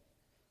people.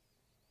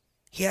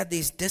 He had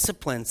these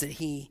disciplines that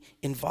he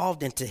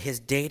involved into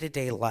his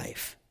day-to-day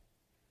life.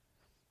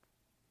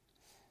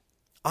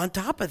 On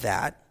top of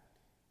that,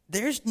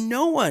 there's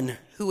no one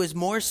who is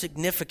more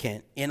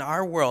significant in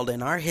our world,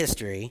 in our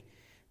history,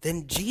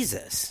 than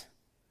Jesus.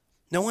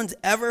 No one's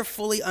ever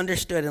fully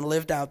understood and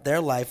lived out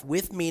their life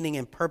with meaning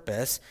and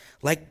purpose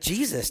like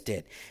Jesus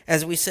did.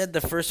 As we said,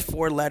 the first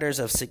 4 letters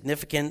of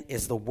significant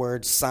is the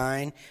word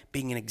sign,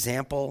 being an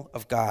example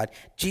of God.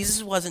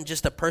 Jesus wasn't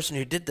just a person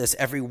who did this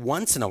every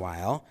once in a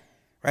while,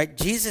 right?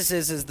 Jesus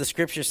is, as the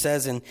scripture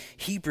says in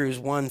Hebrews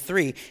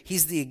 1:3,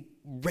 he's the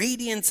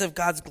radiance of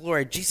God's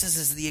glory. Jesus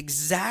is the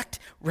exact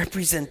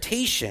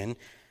representation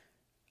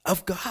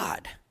of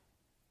God.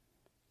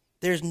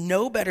 There's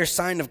no better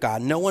sign of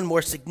God, no one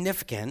more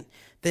significant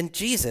than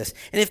Jesus.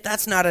 And if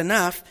that's not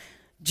enough,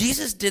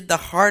 Jesus did the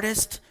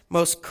hardest,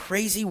 most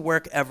crazy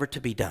work ever to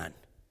be done,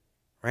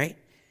 right?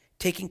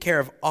 Taking care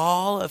of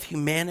all of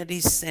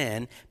humanity's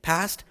sin,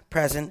 past,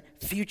 present,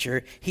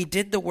 future. He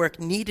did the work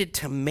needed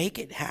to make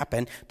it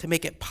happen, to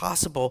make it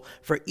possible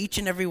for each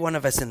and every one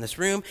of us in this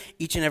room,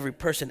 each and every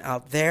person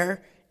out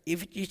there,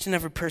 each and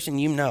every person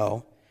you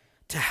know,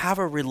 to have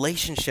a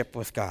relationship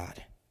with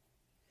God,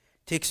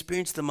 to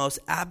experience the most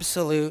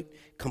absolute,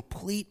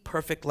 complete,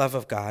 perfect love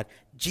of God.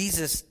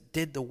 Jesus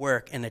did the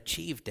work and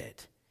achieved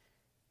it.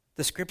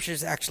 The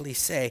scriptures actually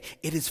say,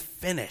 it is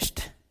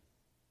finished.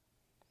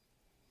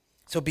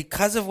 So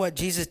because of what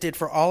Jesus did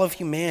for all of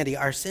humanity,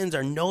 our sins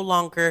are no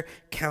longer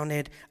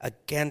counted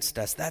against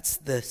us. That's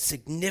the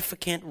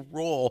significant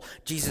role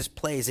Jesus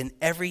plays in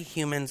every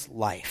human's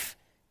life.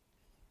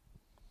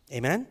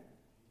 Amen?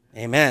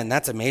 Amen.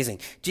 That's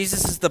amazing.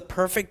 Jesus is the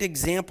perfect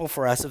example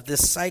for us of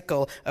this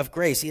cycle of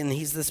grace, and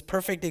he's this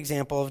perfect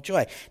example of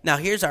joy. Now,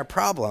 here's our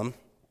problem,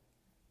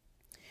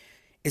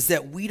 is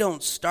that we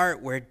don't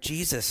start where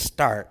Jesus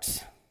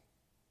starts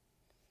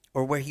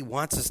or where he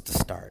wants us to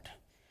start.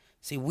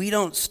 See, we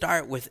don't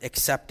start with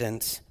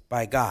acceptance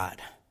by God.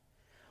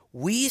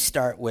 We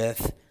start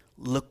with,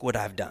 look what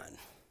I've done,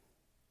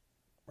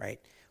 right?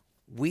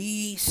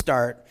 We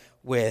start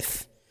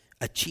with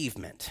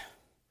achievement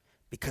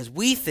because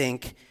we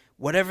think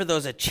whatever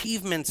those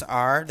achievements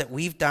are that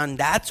we've done,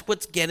 that's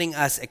what's getting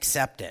us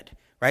accepted,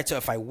 right? So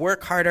if I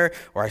work harder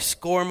or I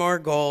score more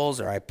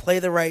goals or I play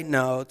the right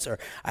notes or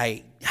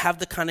I have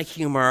the kind of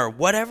humor or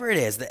whatever it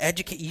is,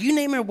 you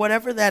name it,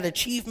 whatever that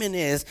achievement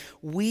is,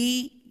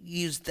 we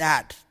use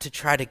that to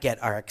try to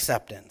get our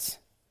acceptance.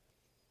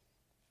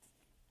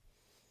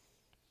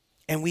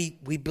 And we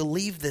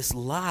believe this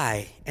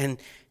lie, and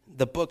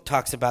the book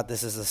talks about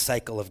this as a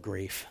cycle of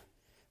grief,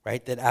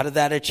 right? That out of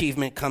that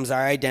achievement comes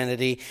our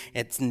identity.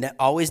 It's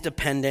always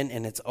dependent,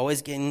 and it's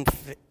always getting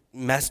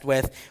messed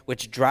with,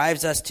 which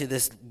drives us to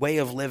this way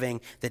of living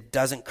that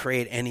doesn't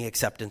create any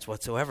acceptance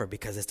whatsoever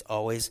because it's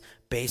always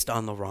based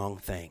on the wrong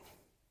thing.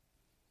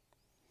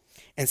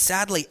 And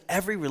sadly,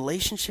 every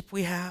relationship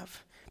we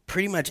have,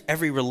 pretty much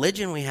every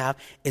religion we have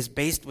is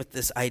based with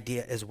this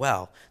idea as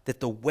well, that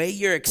the way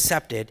you're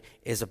accepted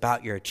is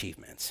about your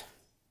achievements.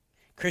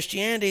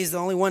 Christianity is the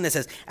only one that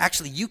says,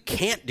 actually, you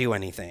can't do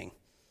anything.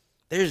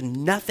 There's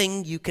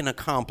nothing you can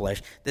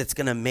accomplish that's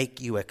going to make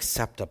you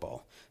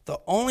acceptable. The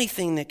only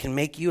thing that can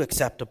make you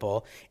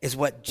acceptable is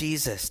what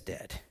Jesus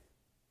did.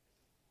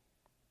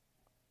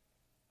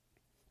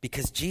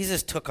 Because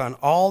Jesus took on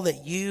all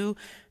that you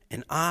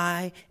and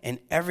I and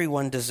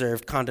everyone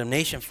deserved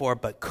condemnation for,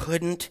 but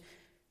couldn't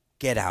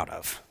get out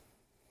of.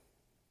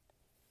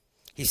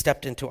 He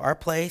stepped into our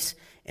place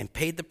and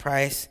paid the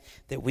price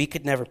that we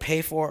could never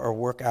pay for or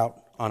work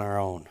out on our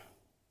own.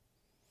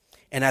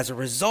 And as a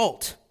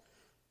result,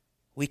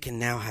 we can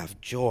now have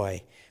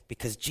joy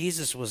because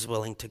Jesus was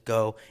willing to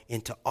go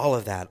into all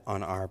of that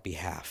on our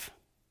behalf.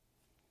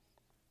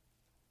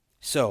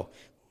 So,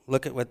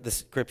 look at what the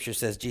scripture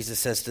says. Jesus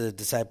says to the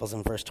disciples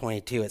in verse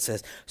 22, it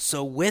says,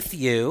 "So with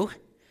you,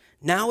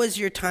 now is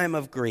your time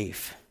of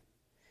grief.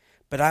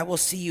 But I will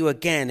see you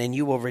again, and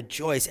you will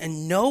rejoice,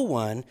 and no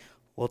one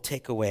will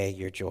take away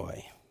your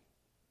joy."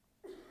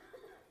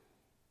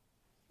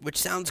 Which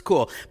sounds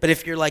cool. But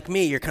if you're like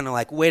me, you're kind of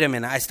like, wait a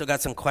minute, I still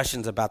got some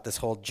questions about this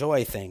whole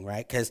joy thing,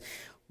 right? Because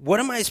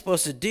what am I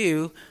supposed to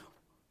do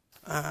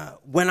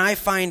when I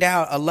find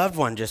out a loved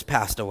one just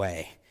passed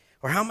away?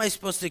 Or how am I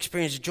supposed to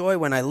experience joy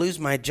when I lose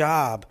my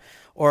job?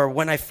 Or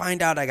when I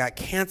find out I got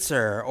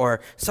cancer? Or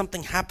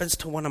something happens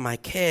to one of my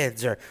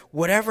kids? Or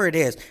whatever it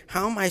is,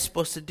 how am I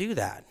supposed to do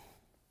that?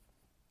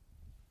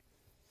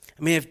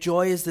 I mean, if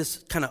joy is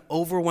this kind of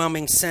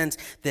overwhelming sense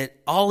that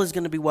all is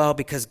going to be well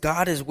because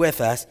God is with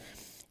us,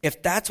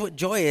 if that's what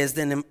joy is,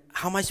 then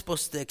how am I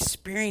supposed to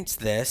experience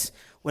this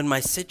when my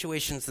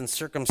situations and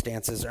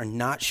circumstances are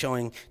not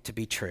showing to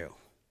be true?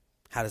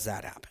 How does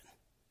that happen?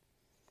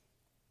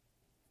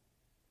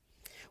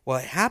 Well,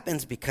 it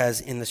happens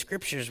because in the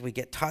scriptures we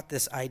get taught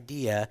this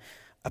idea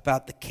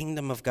about the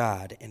kingdom of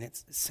God. And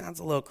it sounds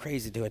a little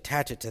crazy to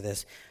attach it to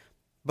this.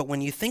 But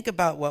when you think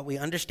about what we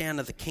understand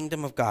of the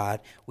kingdom of God,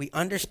 we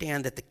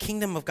understand that the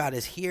kingdom of God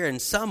is here in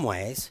some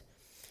ways,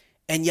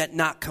 and yet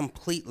not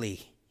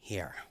completely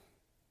here.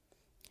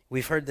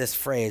 We've heard this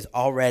phrase,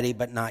 already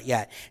but not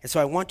yet. And so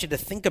I want you to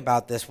think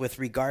about this with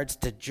regards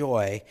to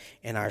joy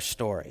in our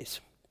stories.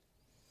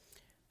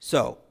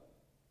 So,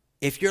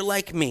 if you're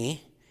like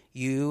me,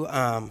 you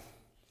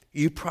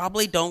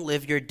probably don't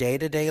live your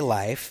day-to-day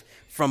life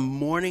from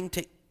morning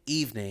to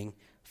evening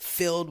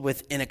filled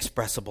with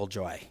inexpressible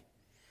joy.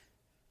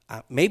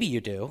 Maybe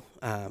you do.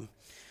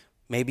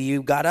 Maybe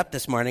you got up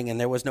this morning and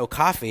there was no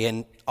coffee,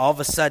 and all of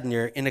a sudden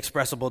your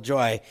inexpressible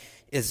joy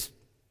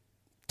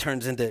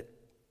turns into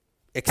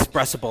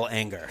expressible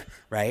anger,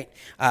 right?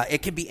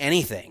 It could be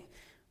anything.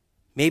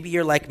 Maybe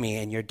you're like me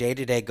and your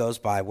day-to-day goes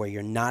by where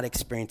you're not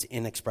experiencing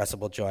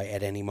inexpressible joy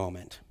at any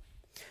moment.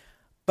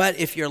 But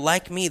if you're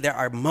like me, there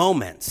are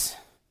moments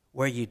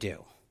where you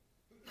do.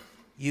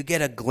 You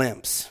get a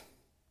glimpse.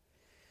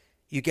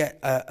 You get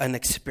an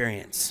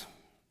experience.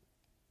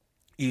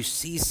 You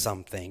see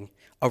something,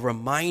 a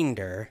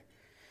reminder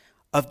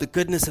of the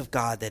goodness of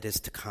God that is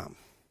to come.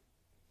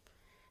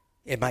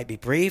 It might be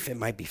brief, it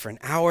might be for an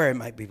hour, it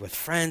might be with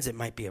friends, it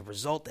might be a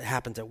result that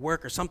happens at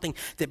work or something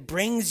that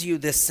brings you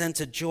this sense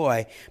of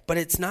joy, but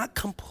it's not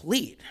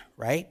complete,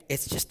 right?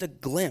 It's just a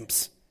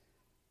glimpse.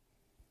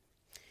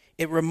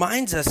 It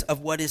reminds us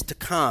of what is to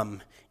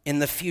come in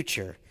the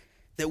future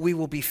that we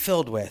will be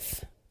filled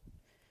with.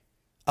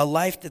 A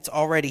life that's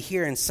already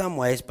here in some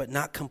ways, but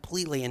not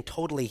completely and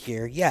totally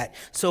here yet.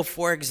 So,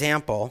 for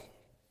example,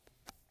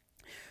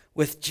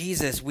 with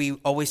Jesus, we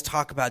always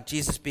talk about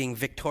Jesus being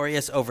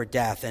victorious over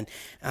death and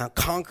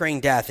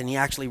conquering death, and he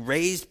actually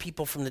raised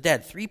people from the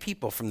dead, 3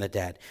 people from the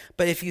dead.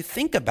 But if you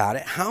think about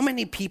it, how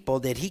many people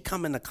did he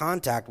come into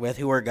contact with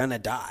who are going to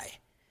die?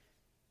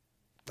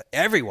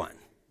 Everyone,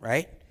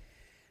 right?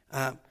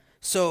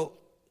 So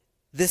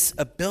this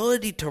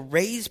ability to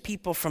raise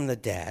people from the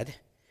dead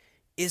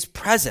is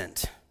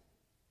present,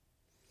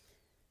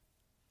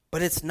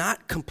 but it's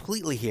not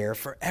completely here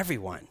for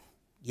everyone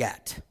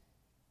yet,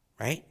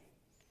 right?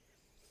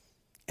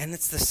 And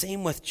it's the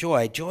same with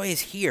joy. Joy is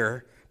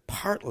here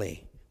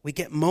partly. We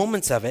get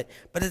moments of it,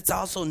 but it's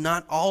also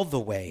not all the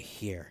way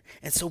here.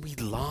 And so we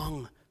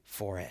long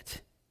for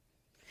it.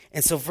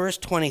 And so verse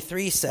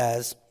 23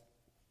 says,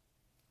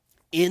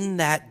 in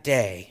that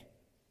day,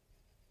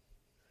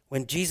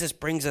 when Jesus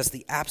brings us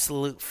the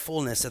absolute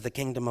fullness of the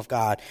kingdom of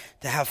God,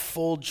 to have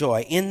full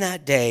joy, in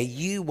that day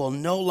you will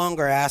no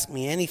longer ask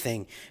me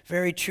anything.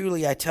 Very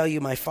truly I tell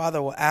you, my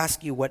Father will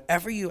ask you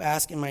whatever you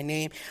ask in my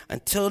name.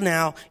 Until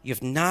now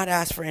you've not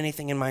asked for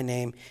anything in my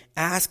name.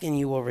 Ask and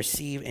you will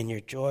receive, and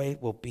your joy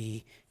will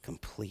be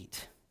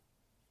complete.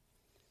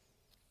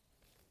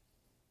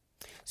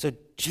 So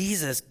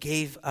Jesus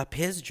gave up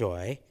his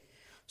joy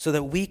so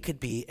that we could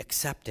be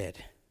accepted.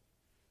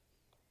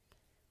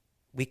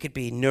 We could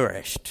be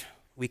nourished.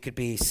 We could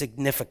be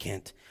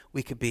significant.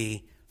 We could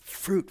be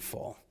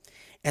fruitful.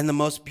 And the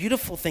most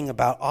beautiful thing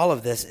about all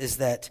of this is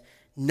that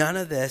none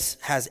of this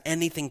has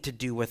anything to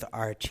do with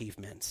our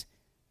achievements.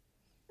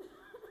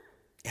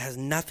 It has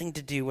nothing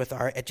to do with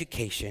our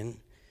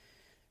education.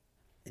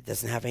 It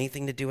doesn't have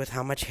anything to do with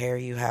how much hair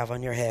you have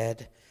on your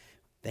head.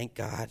 Thank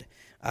God.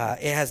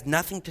 It has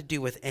nothing to do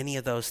with any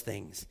of those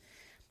things.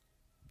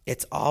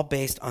 It's all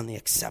based on the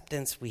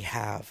acceptance we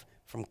have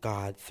from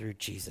God through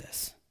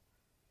Jesus.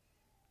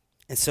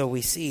 And so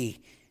we see,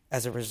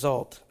 as a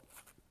result,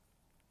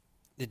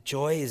 the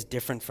joy is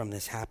different from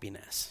this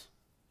happiness.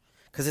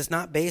 Because it's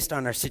not based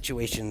on our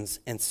situations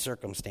and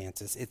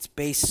circumstances. It's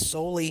based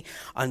solely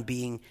on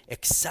being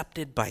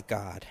accepted by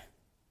God.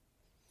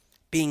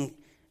 Being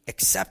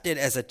accepted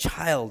as a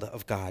child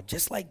of God.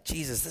 Just like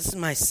Jesus, this is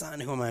my son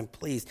whom I'm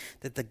pleased.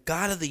 That the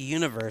God of the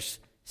universe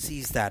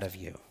sees that of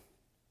you.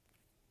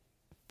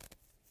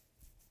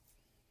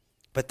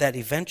 But that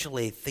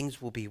eventually things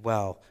will be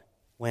well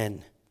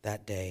when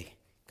that day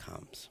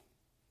comes.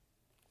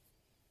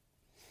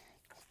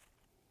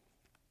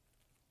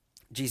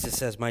 Jesus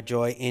says, my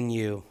joy in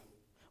you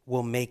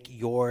will make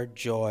your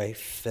joy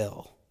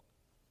fill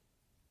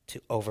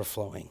to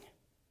overflowing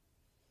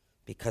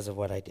because of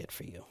what I did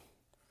for you.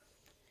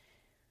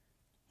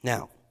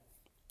 Now,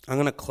 I'm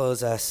going to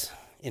close us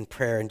in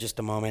prayer in just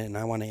a moment, and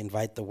I want to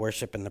invite the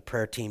worship and the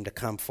prayer team to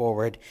come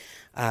forward.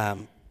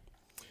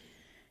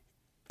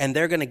 And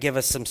they're going to give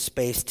us some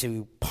space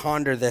to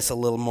ponder this a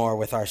little more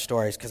with our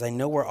stories, because I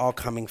know we're all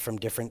coming from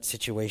different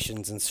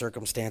situations and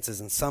circumstances,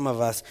 and some of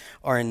us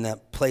are in the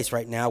place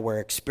right now where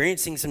we're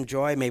experiencing some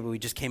joy. Maybe we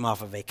just came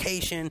off a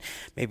vacation.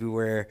 Maybe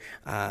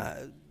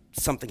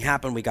something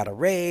happened, we got a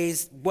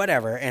raise,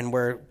 whatever, and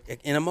we're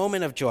in a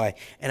moment of joy.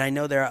 And I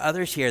know there are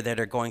others here that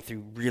are going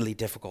through really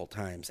difficult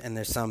times, and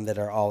there's some that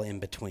are all in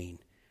between.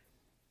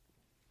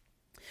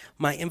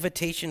 My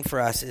invitation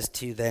for us is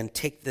to then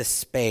take this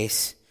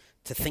space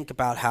to think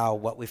about how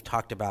what we've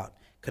talked about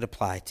could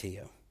apply to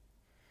you.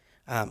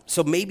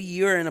 So maybe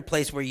you're in a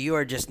place where you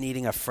are just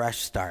needing a fresh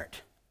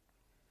start.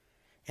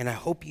 And I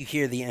hope you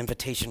hear the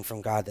invitation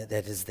from God that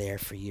is there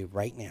for you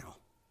right now.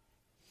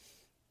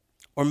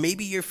 Or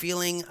maybe you're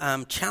feeling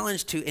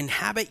challenged to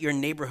inhabit your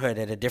neighborhood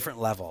at a different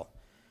level,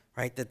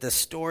 right? That the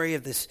story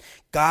of this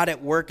God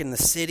at work in the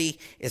city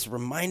is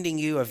reminding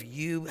you of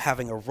you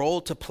having a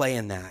role to play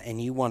in that, and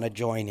you want to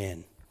join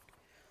in.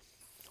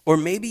 Or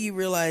maybe you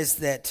realize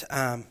that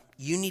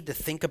you need to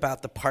think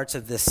about the parts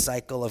of this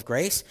cycle of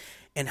grace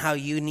and how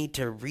you need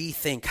to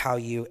rethink how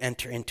you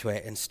enter into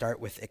it and start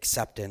with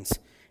acceptance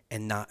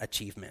and not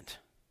achievement.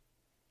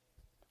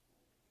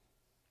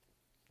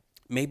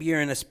 Maybe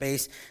you're in a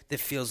space that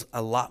feels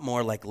a lot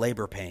more like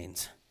labor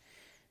pains,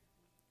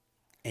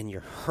 and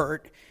you're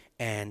hurt,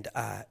 and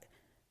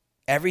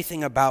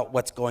everything about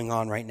what's going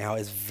on right now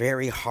is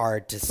very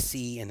hard to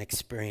see and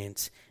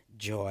experience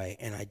joy.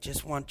 And I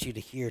just want you to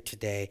hear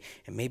today,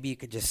 and maybe you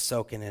could just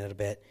soak in it a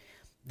bit,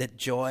 that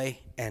joy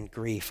and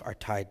grief are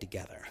tied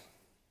together.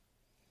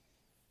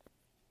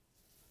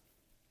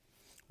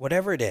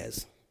 Whatever it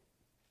is,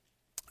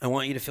 I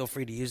want you to feel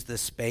free to use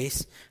this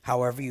space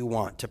however you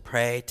want, to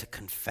pray, to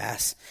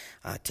confess,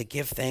 to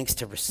give thanks,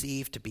 to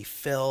receive, to be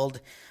filled,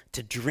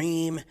 to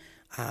dream,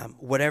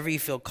 whatever you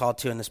feel called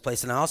to in this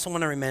place. And I also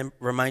want to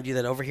remind you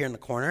that over here in the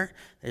corner,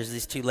 there's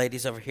these two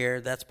ladies over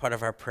here. That's part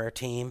of our prayer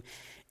team.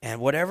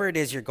 And whatever it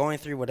is you're going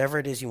through, whatever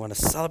it is you want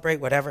to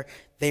celebrate, whatever,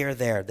 they are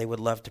there. They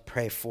would love to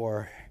pray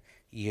for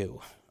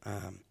you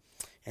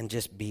and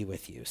just be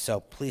with you. So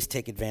please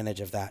take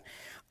advantage of that.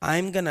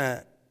 I'm going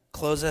to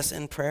close us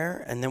in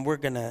prayer, and then we're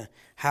going to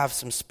have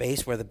some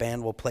space where the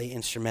band will play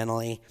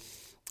instrumentally.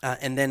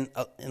 And then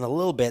in a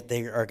little bit,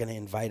 they are going to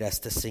invite us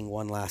to sing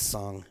one last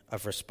song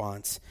of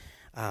response.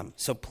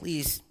 So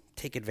please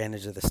take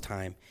advantage of this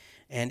time.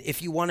 And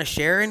if you want to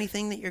share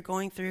anything that you're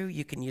going through,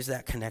 you can use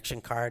that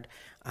connection card.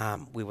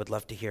 We would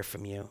love to hear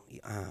from you,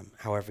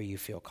 however you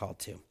feel called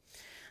to.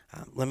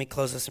 Let me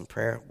close this in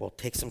prayer. We'll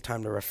take some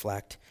time to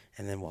reflect,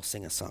 and then we'll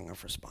sing a song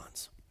of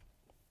response.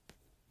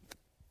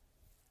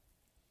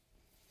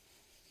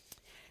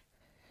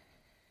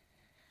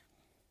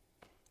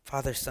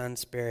 Father, Son,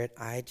 Spirit,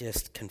 I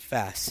just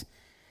confess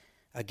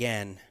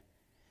again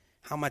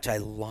how much I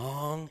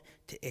long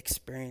to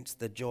experience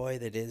the joy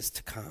that is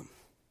to come.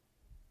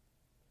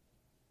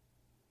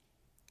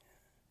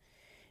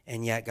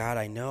 And yet, God,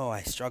 I know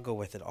I struggle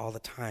with it all the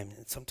time.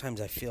 And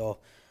sometimes I feel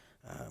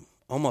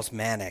almost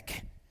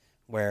manic,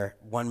 where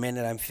one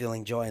minute I'm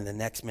feeling joy and the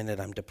next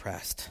minute I'm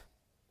depressed.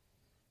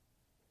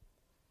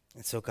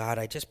 And so, God,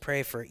 I just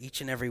pray for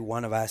each and every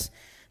one of us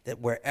that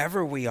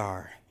wherever we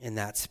are in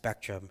that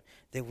spectrum,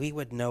 that we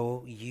would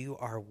know you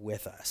are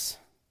with us,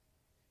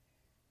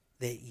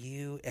 that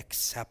you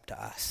accept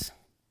us.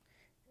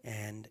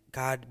 And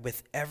God,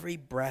 with every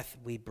breath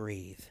we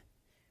breathe,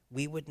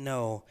 we would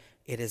know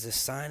it is a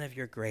sign of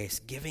your grace,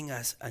 giving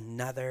us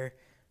another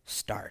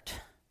start,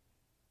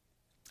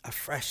 a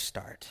fresh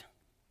start,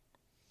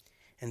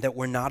 and that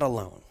we're not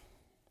alone,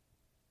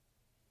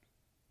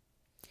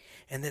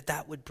 and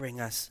that would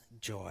bring us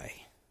joy,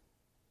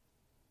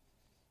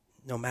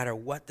 no matter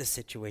what the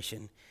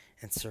situation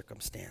and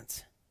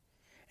circumstance.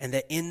 And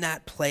that in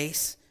that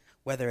place,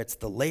 whether it's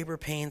the labor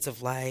pains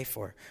of life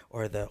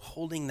or the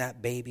holding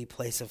that baby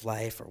place of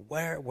life, or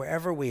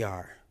wherever we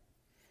are,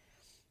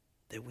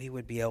 that we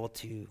would be able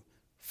to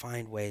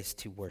find ways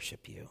to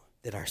worship you,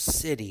 that our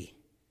city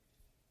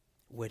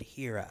would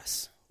hear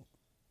us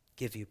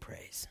give you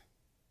praise.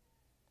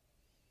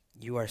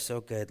 You are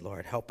so good,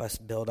 Lord. Help us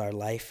build our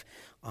life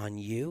on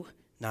you,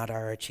 not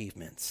our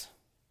achievements.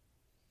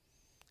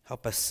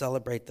 Help us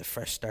celebrate the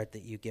fresh start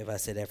that you give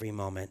us at every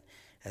moment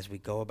as we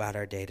go about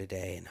our day to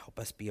day, and help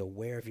us be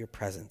aware of your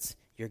presence,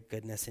 your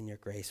goodness, and your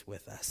grace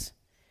with us,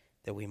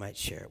 that we might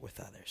share it with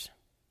others.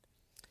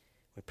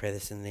 We pray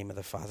this in the name of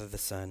the Father, the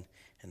Son,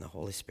 and the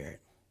Holy Spirit.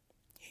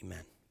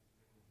 Amen.